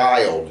a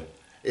child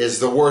is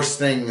the worst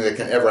thing that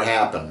can ever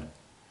happen.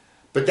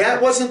 But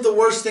that wasn't the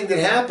worst thing that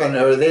happened,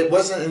 or it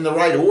wasn't in the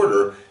right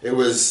order. It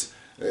was,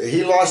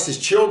 he lost his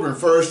children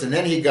first, and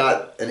then he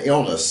got an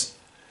illness.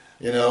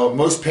 You know,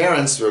 most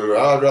parents would,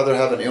 I'd rather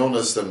have an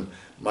illness than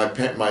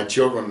my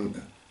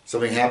children,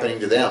 something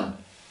happening to them.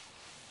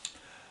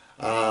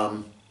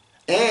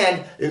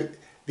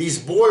 These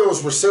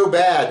boils were so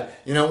bad.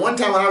 You know, one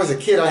time when I was a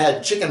kid, I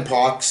had chicken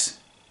pox,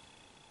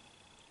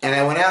 and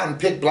I went out and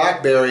picked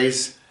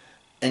blackberries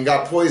and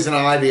got poison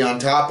ivy on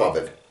top of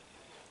it.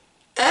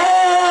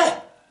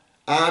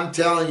 I'm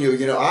telling you,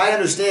 you know, I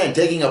understand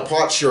taking a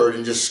potsherd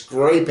and just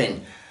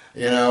scraping,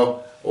 you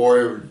know,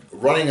 or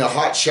running a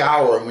hot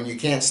shower, and when you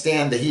can't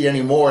stand the heat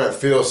anymore, it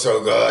feels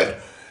so good,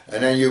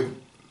 and then you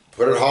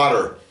put it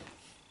hotter.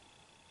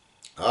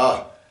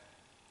 I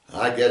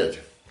get it.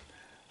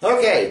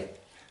 Okay,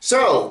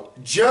 So,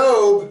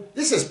 Job,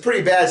 this is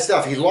pretty bad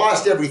stuff. He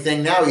lost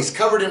everything. Now he's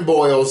covered in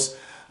boils,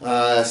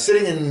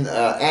 sitting in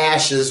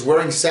ashes,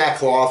 wearing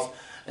sackcloth.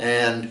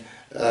 And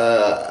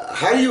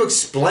how do you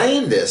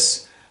explain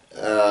this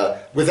how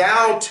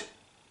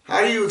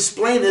do you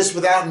explain this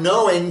without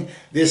knowing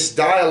this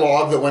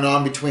dialogue that went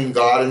on between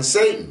God and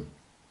Satan?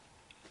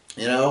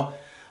 You know,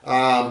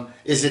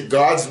 is it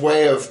God's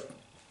way of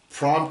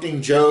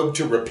prompting Job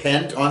to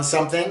repent on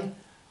something?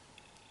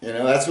 You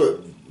know, that's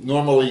what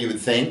normally you would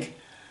think.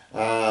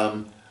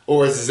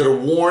 Or is it a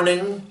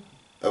warning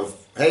of,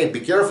 hey,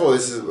 be careful,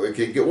 it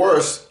could get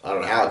worse. I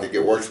don't know how it could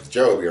get worse with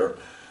Job here,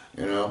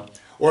 you know.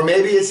 Or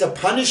maybe it's a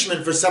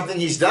punishment for something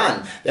he's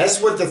done.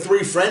 That's what the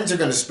three friends are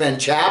going to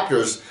spend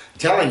chapters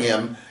telling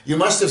him. You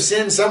must have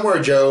sinned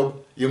somewhere, Job.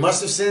 You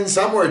must have sinned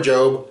somewhere,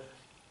 Job.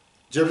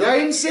 Job, I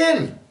didn't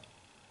sin.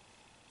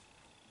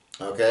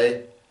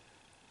 Okay.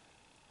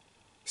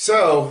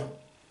 So,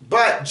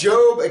 but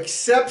Job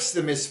accepts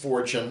the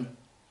misfortune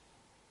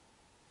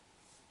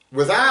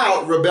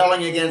without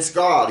rebelling against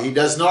God. He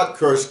does not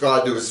curse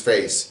God to his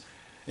face.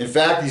 In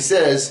fact, he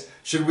says,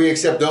 should we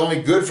accept only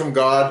good from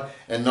God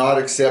and not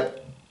accept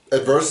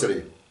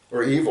adversity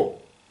or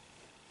evil?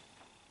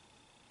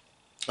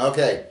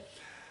 Okay,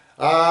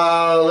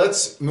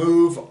 let's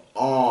move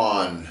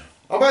on.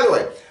 Oh, by the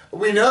way,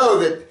 we know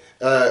that,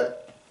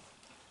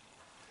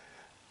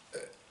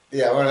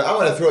 yeah, I'm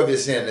going to throw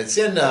this in. It's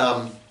in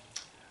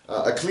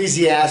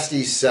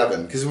Ecclesiastes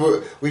 7, because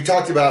we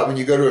talked about when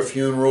you go to a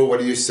funeral, what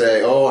do you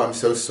say? Oh, I'm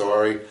so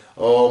sorry.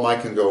 Oh, my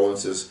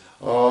condolences.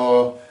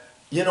 Oh,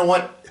 you know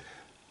what?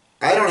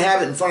 I don't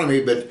have it in front of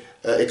me, but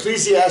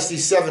Ecclesiastes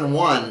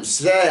 7:1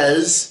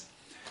 says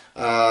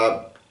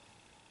that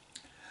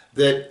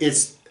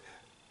it's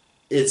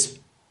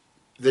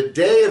the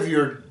day of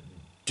your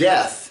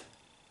death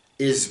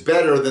is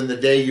better than the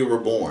day you were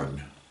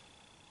born.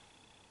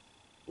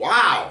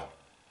 Wow!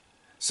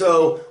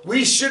 So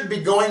we should be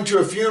going to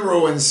a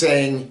funeral and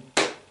saying,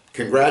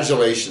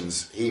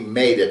 congratulations, he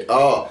made it.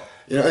 Oh,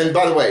 you know, and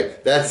by the way,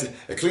 that's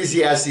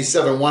Ecclesiastes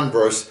 7:1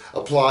 verse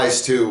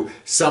applies to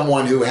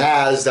someone who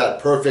has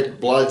that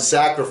perfect blood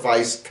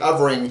sacrifice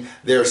covering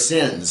their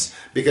sins.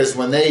 Because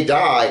when they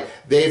die,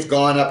 they've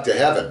gone up to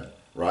heaven,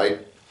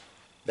 right?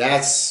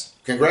 That's,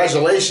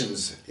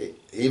 congratulations,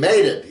 he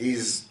made it.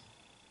 He's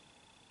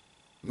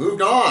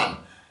moved on,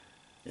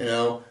 you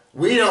know.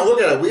 We don't look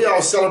at it. We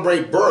all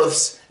celebrate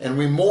births and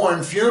we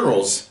mourn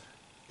funerals.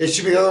 It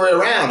should be the other way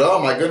around. Oh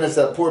my goodness,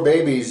 that poor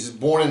baby's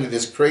born into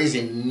this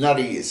crazy,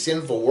 nutty,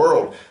 sinful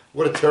world.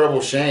 What a terrible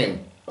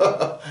shame.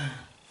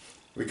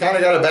 We kind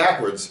of got it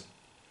backwards.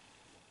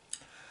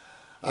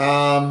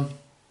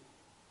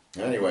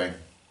 Anyway,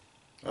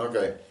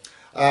 okay.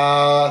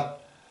 And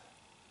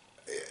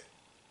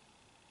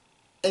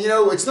you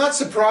know, it's not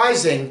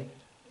surprising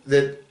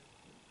that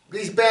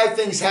these bad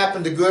things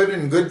happen to good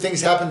and good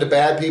things happen to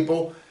bad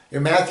people.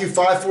 In Matthew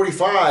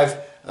 5:45,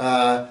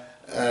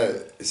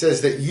 it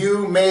says that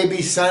you may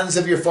be sons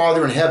of your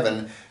Father in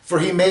heaven, for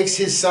he makes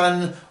his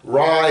sun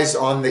rise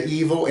on the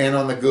evil and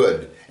on the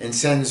good, and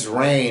sends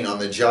rain on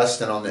the just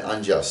and on the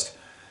unjust.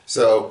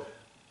 So,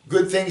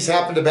 good things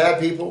happen to bad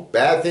people,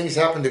 bad things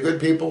happen to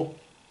good people.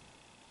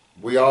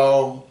 We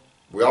all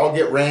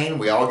get rain,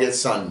 we all get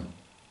sun.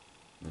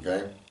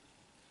 Okay?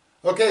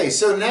 Okay,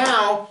 so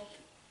now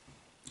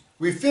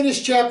we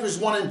finished chapters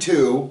 1 and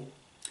 2.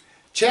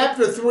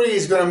 Chapter 3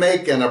 is going to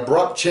make an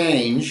abrupt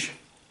change.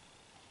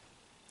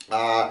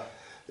 Kind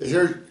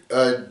of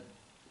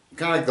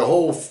like the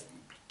whole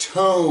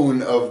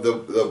tone of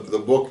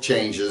the book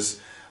changes.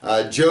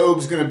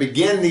 Job's going to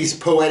begin these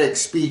poetic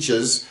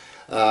speeches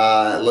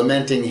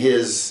lamenting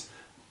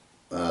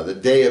the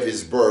day of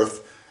his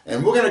birth.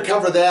 And we're going to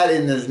cover that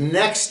in the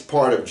next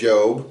part of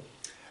Job.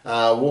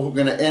 We're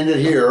going to end it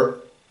here.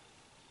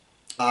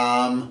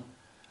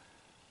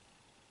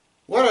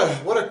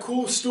 What a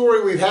cool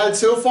story we've had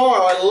so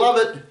far. I love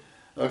it.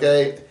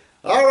 Okay.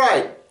 All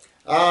right.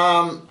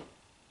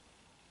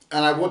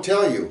 And I will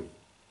tell you,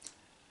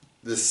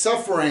 the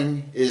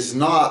suffering is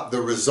not the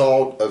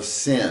result of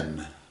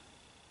sin.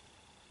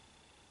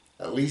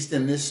 At least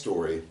in this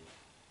story.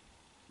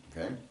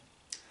 Okay.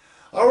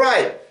 All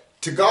right.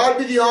 To God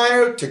be the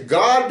honor. To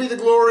God be the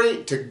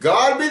glory. To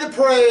God be the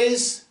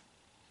praise.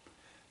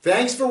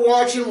 Thanks for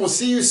watching. We'll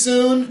see you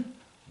soon.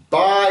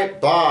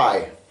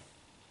 Bye-bye.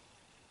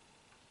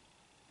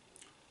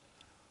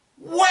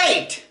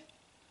 Wait!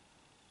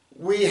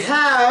 We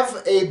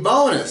have a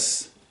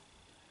bonus.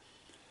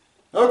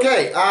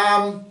 Okay,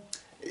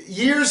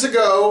 years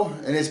ago,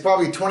 and it's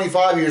probably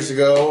 25 years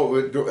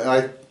ago,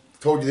 I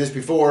told you this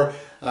before,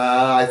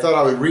 I thought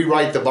I would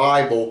rewrite the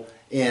Bible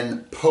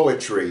in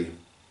poetry.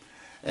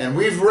 And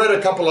we've read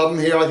a couple of them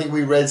here. I think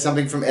we read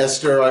something from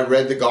Esther. I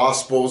read the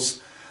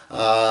Gospels.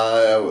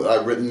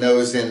 I've written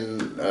those in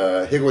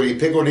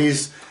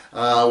Higgledy-Piggledies.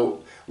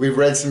 We've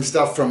read some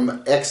stuff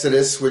from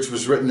Exodus, which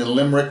was written in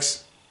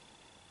limericks.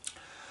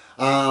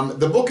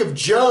 The book of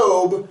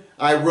Job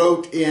I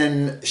wrote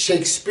in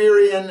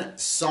Shakespearean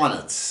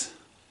sonnets.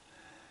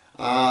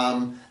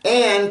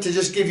 And to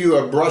just give you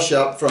a brush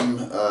up from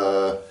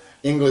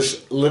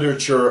English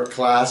literature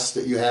class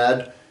that you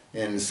had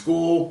in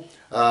school.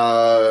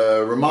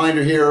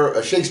 Reminder here,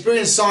 a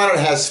Shakespearean sonnet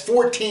has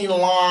 14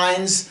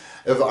 lines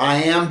of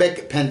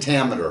iambic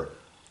pentameter.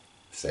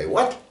 Say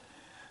what?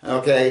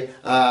 Okay,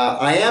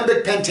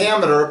 iambic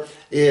pentameter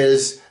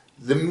is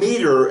the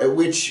meter at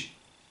which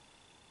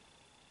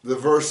the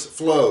verse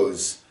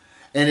flows,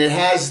 and it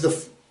has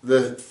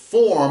the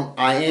form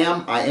I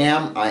am, I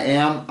am, I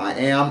am, I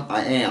am,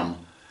 I am.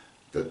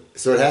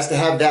 So it has to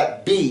have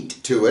that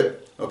beat to it.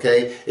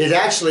 Okay, it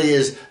actually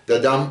is da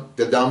dum,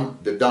 da dum,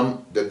 da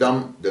dum, da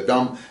dum, da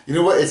dum. You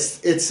know what?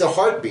 It's a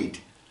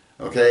heartbeat.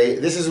 Okay,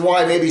 this is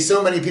why maybe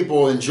so many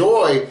people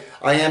enjoy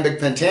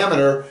iambic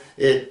pentameter.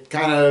 It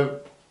kind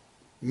of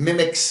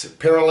mimics,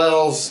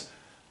 parallels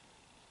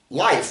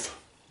life,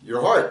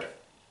 your heart.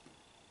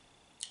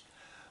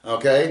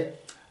 Okay,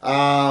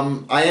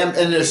 and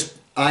there's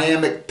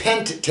iambic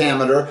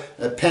pentameter.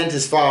 Pent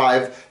is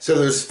 5, so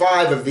there's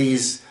 5 of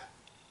these.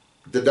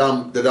 Da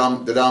dum, da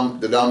dum, da dum,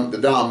 da dum, da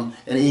dum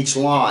in each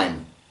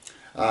line.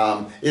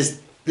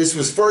 This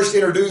was first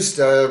introduced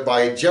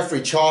by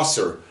Geoffrey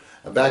Chaucer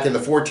back in the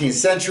 14th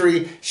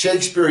century.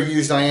 Shakespeare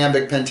used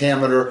iambic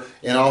pentameter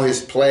in all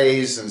his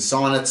plays and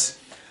sonnets.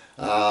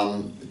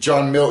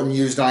 John Milton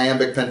used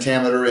iambic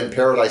pentameter in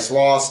Paradise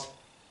Lost.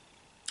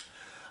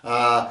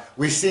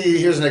 We see,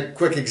 here's a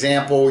quick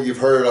example, you've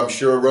heard it I'm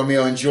sure,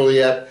 Romeo and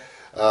Juliet,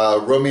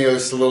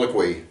 Romeo's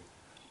soliloquy.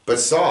 But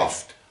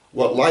soft,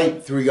 what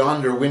light through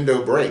yonder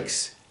window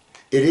breaks?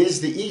 It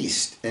is the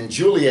east, and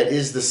Juliet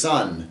is the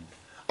sun.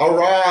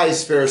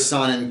 Arise, fair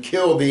sun, and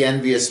kill the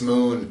envious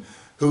moon,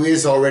 who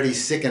is already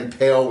sick and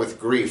pale with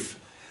grief,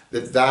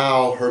 that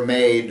thou, her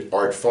maid,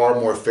 art far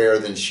more fair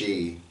than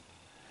she.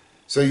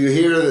 So you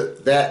hear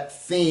that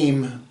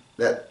theme,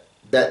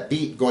 that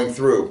beat going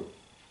through.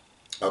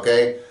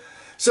 Okay?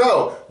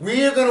 So,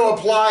 we are going to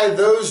apply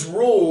those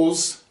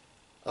rules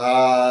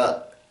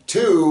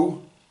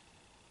to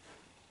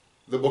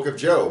the book of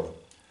Job.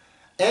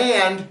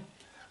 And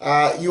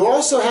you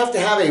also have to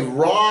have a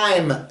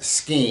rhyme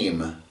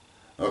scheme.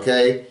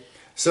 Okay?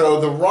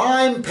 So the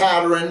rhyme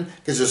pattern,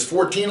 because there's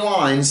 14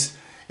 lines,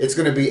 it's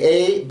going to be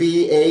A,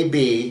 B, A,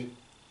 B,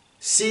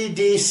 C,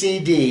 D, C,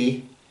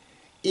 D,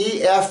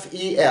 E, F,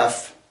 E,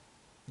 F,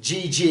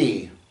 G,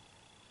 G.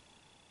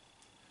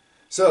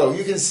 So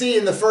you can see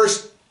in the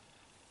first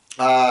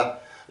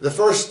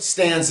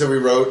stanza we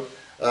wrote,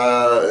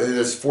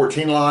 there's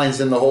 14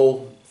 lines in the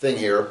whole thing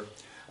here.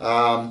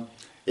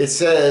 It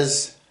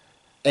says,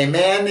 a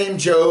man named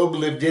Job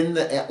lived in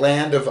the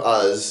land of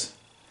Uz,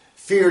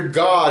 feared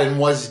God and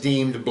was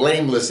deemed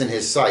blameless in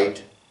his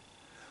sight.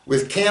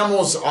 With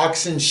camels,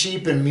 oxen,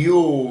 sheep, and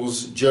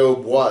mules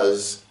Job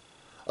was,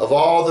 of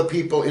all the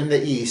people in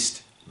the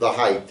east, the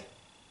height.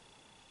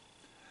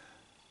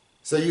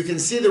 So you can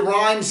see the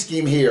rhyme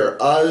scheme here.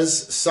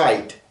 Uz,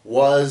 sight,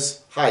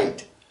 was,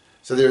 height.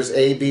 So there's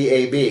A, B,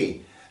 A,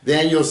 B.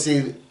 Then you'll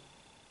see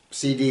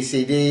C, D,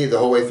 C, D, the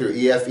whole way through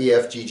E, F, E,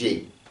 F, G,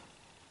 G.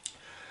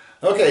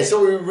 Okay,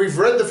 so we've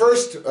read the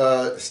first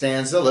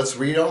stanza. Let's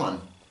read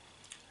on.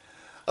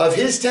 Of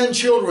his 10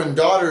 children,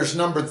 daughters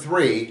numbered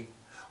 3,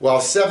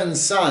 while 7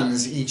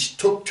 sons each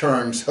took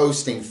turns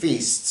hosting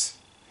feasts.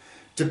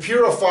 To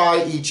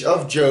purify each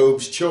of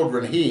Job's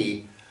children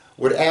he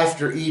would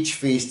after each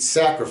feast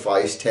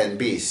sacrifice 10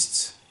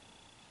 beasts.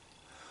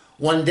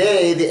 One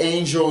day the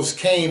angels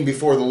came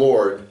before the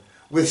Lord,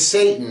 with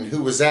Satan,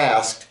 who was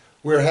asked,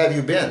 where have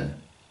you been?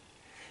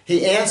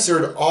 He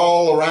answered,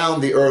 all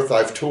around the earth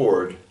I've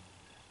toured.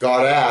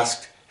 God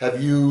asked,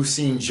 have you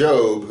seen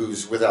Job,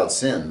 who's without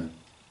sin?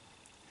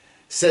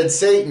 Said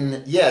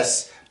Satan,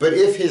 yes, but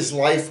if his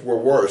life were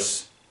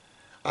worse,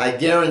 I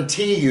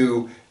guarantee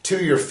you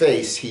to your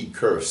face he'd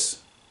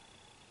curse.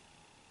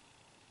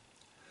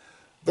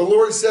 The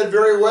Lord said,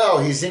 very well,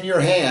 he's in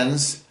your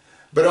hands,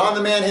 but on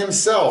the man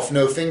himself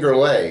no finger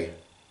lay.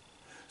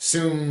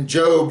 Soon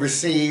Job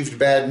received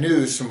bad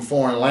news from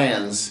foreign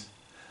lands.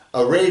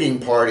 A raiding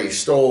party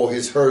stole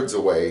his herds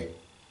away.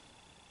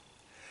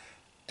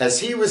 As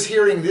he was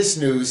hearing this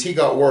news, he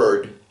got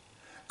word.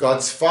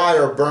 God's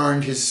fire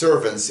burned his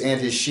servants and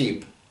his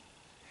sheep.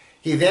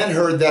 He then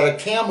heard that a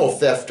camel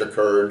theft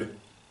occurred.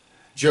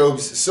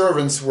 Job's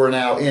servants were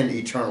now in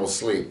eternal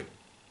sleep.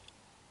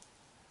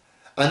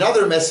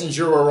 Another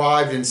messenger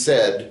arrived and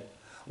said,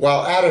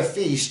 while at a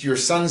feast your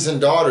sons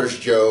and daughters,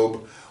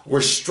 Job,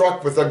 were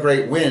struck with a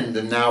great wind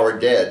and now are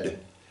dead.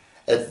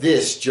 At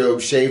this,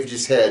 Job shaved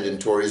his head and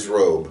tore his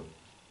robe.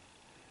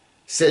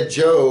 Said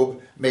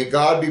Job, may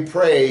God be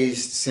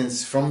praised,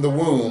 since from the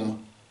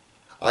womb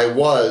I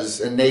was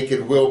and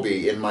naked will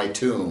be in my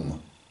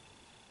tomb.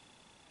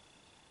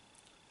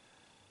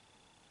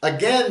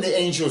 Again the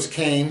angels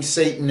came,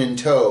 Satan in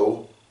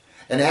tow,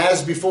 and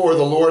as before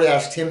the Lord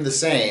asked him the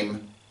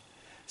same.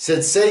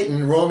 Said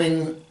Satan,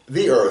 roaming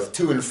the earth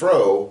to and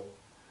fro,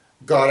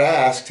 God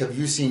asked, have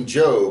you seen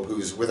Job,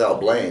 who's without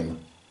blame?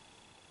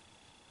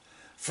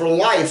 For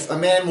life a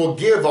man will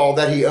give all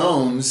that he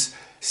owns,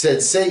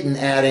 said Satan,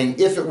 adding,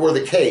 if it were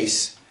the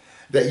case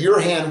that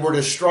your hand were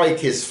to strike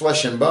his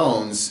flesh and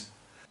bones,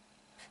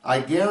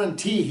 I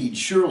guarantee he'd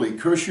surely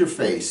curse your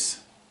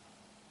face.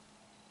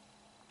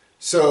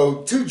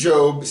 So to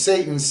Job,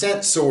 Satan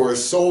sent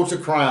sores, soul to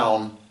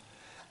crown.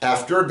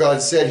 After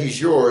God said,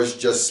 he's yours,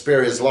 just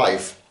spare his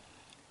life.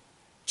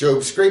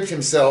 Job scraped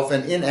himself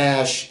and in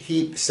ash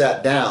heap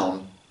sat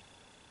down.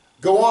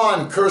 Go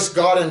on, curse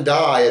God and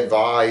die,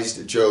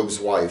 advised Job's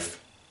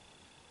wife.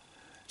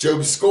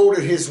 Job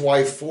scolded his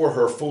wife for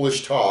her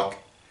foolish talk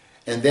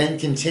and then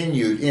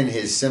continued in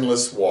his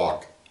sinless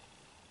walk.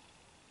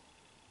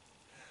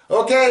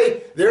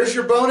 Okay, there's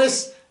your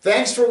bonus.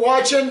 Thanks for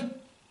watching.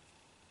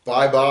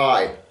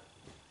 Bye-bye.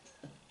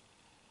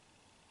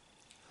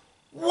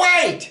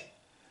 Wait!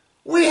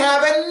 We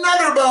have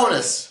another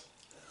bonus!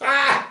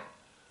 Ah!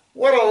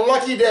 What a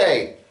lucky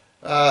day.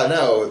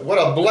 No, what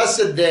a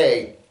blessed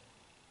day.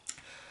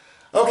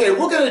 Okay,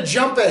 we're going to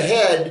jump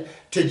ahead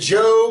to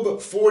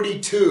Job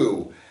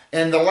 42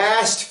 and the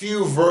last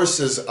few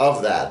verses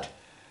of that.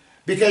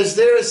 Because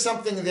there is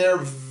something there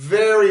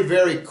very,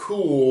 very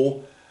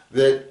cool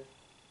that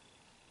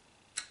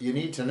you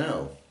need to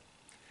know.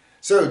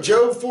 So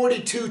Job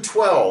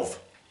 42:12,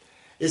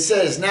 it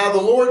says, Now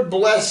the Lord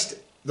blessed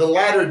the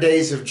latter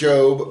days of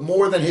Job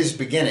more than his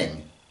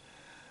beginning.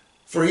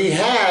 For he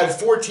had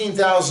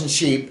 14,000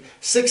 sheep,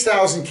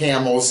 6,000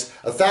 camels,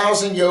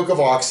 1,000 yoke of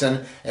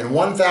oxen, and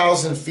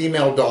 1,000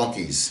 female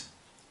donkeys.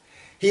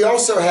 He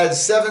also had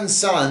 7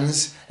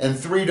 sons and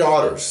 3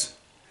 daughters.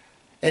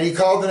 And he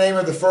called the name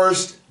of the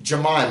first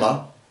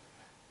Jemimah,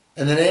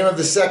 and the name of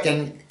the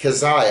second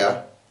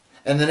Keziah,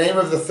 and the name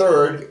of the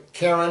third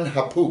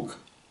Keren-Happuch.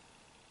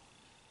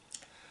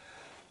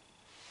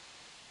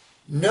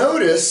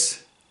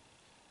 Notice,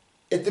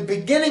 at the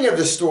beginning of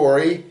the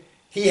story,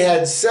 he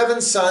had 7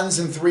 sons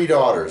and 3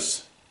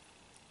 daughters.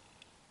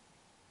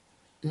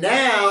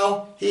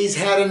 Now, he's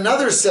had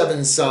another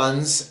 7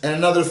 sons and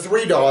another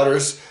 3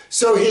 daughters,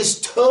 so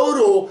his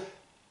total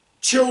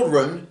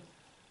children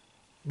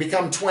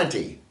become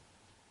 20.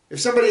 If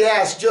somebody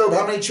asks, Job,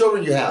 how many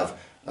children do you have?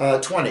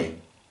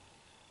 20.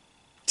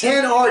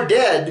 10 are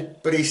dead,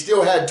 but he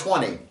still had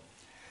 20.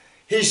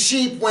 His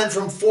sheep went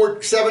from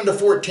 7 to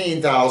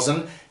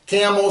 14,000,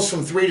 camels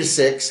from 3 to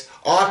 6,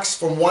 ox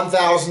from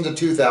 1,000 to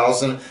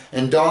 2,000,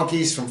 and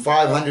donkeys from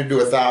 500 to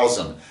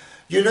 1,000.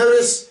 You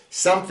notice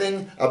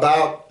something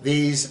about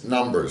these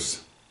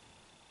numbers.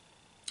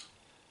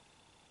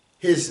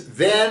 His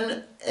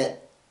then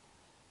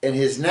and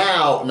his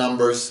now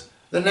numbers,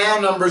 the now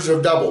numbers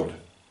are doubled.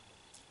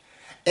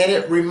 And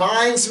it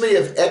reminds me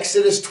of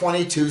Exodus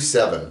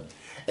 22:7.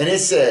 And it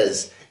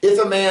says, if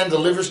a man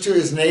delivers to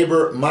his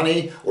neighbor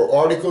money or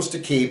articles to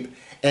keep,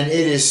 and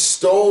it is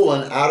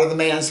stolen out of the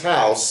man's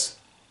house,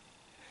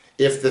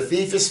 if the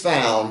thief is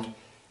found,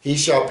 he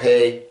shall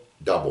pay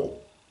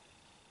double.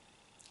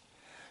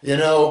 You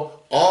know,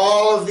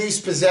 all of these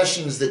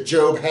possessions that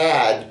Job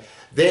had,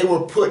 they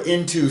were put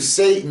into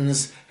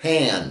Satan's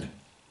hand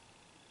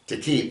to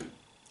keep.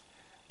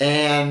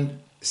 And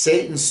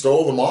Satan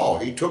stole them all.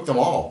 He took them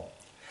all.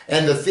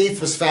 And the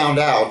thief was found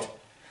out,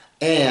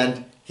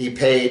 and he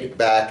paid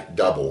back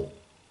double.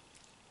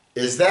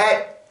 Is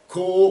that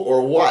cool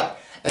or what?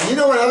 And you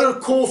know another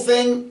cool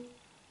thing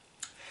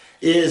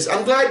is,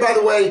 I'm glad, by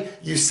the way,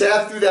 you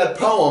sat through that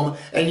poem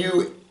and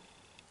you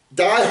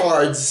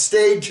diehards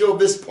stayed till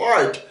this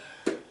part.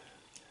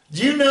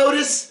 Do you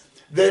notice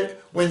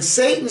that when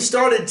Satan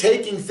started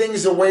taking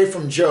things away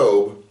from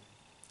Job,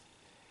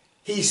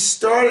 he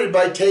started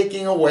by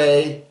taking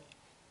away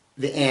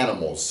the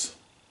animals?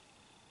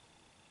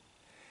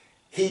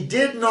 He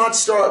did not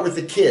start with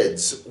the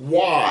kids.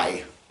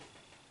 Why?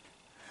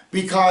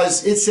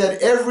 Because it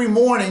said every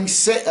morning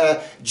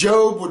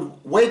Job would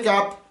wake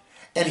up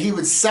and he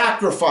would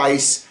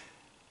sacrifice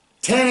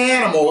 10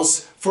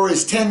 animals for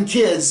his 10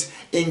 kids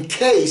in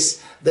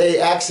case they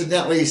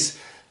accidentally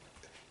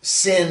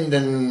sinned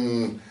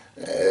in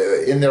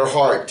their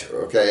heart,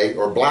 okay,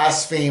 or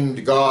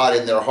blasphemed God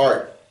in their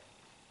heart.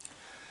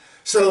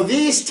 So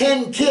these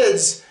 10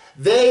 kids,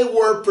 they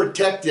were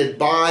protected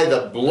by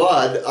the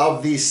blood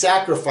of these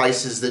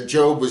sacrifices that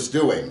Job was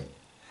doing.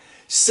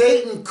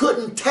 Satan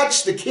couldn't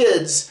touch the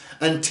kids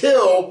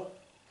until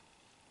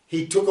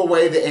he took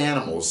away the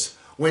animals.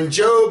 When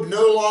Job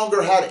no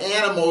longer had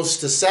animals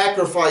to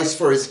sacrifice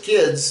for his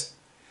kids,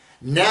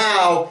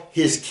 now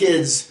his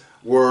kids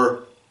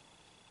were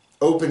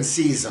open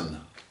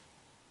season.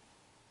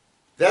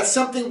 That's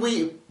something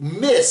we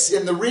miss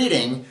in the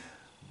reading,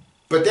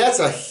 but that's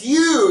a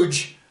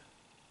huge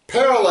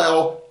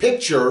parallel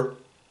picture,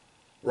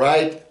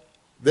 right?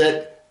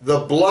 That the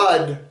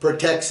blood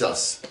protects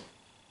us.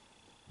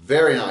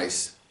 Very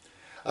nice.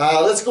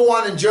 Let's go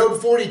on in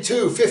Job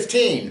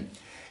 42:15.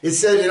 It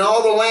said, in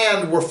all the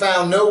land were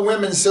found no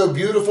women so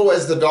beautiful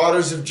as the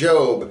daughters of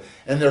Job,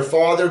 and their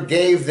father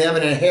gave them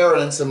an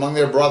inheritance among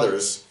their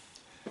brothers.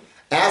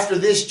 After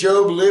this,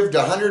 Job lived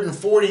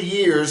 140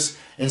 years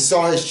and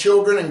saw his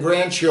children and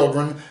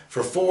grandchildren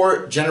for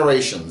 4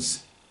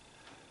 generations.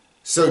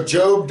 So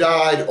Job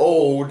died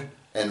old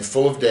and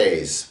full of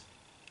days.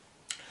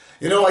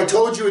 You know, I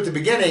told you at the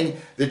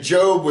beginning that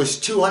Job was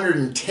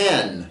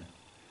 210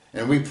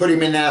 And we put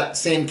him in that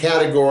same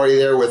category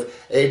there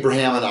with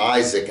Abraham and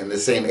Isaac in the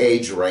same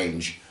age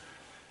range.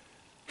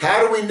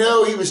 How do we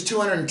know he was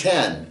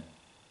 210?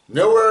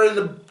 Nowhere in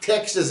the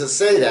text does it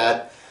say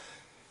that.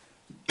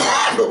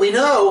 But we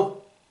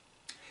know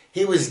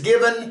he was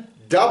given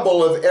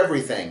double of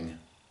everything,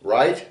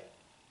 right?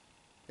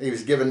 He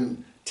was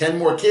given 10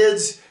 more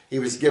kids. He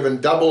was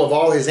given double of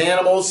all his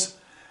animals.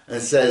 And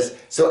it says,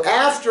 so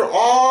after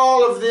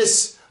all of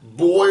this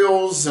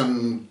boils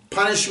and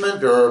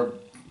punishment, or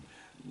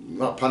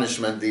not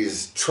punishment,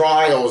 these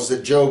trials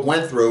that Job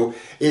went through,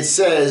 it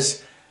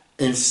says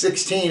in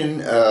 16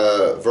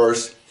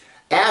 verse,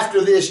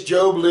 after this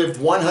Job lived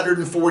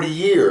 140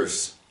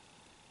 years.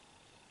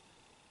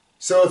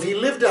 So if he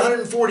lived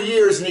 140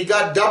 years and he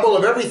got double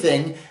of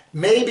everything,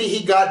 maybe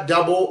he got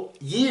double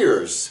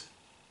years.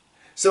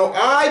 So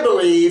I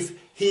believe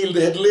he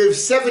had lived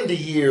 70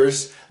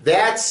 years.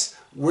 That's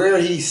where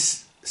he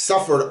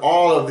suffered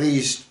all of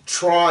these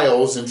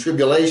trials and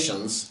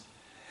tribulations.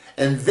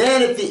 And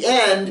then at the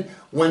end,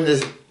 when the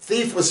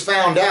thief was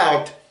found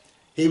out,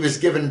 he was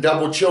given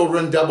double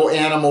children, double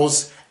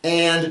animals,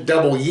 and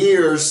double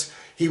years.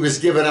 He was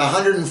given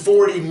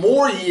 140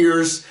 more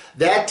years.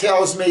 That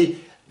tells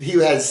me he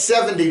had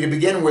 70 to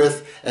begin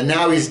with, and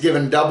now he's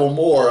given double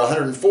more,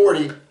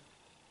 140,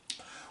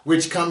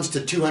 which comes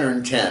to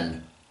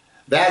 210.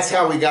 That's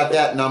how we got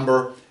that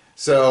number.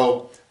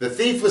 So the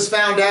thief was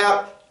found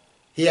out.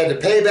 He had to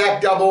pay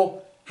back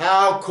double.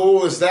 How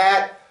cool is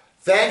that?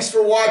 Thanks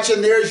for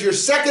watching. There's your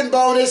second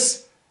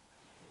bonus.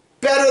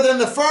 Better than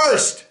the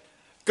first.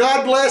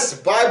 God bless.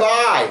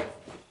 Bye-bye.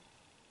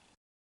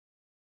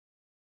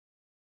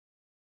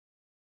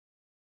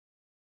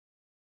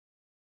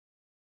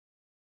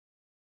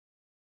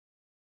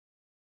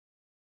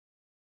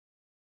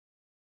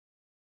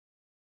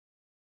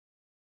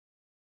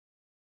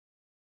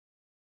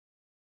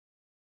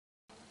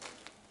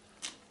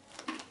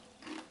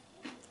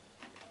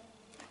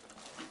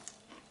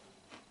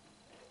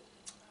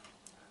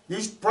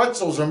 These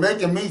pretzels are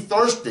making me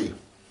thirsty.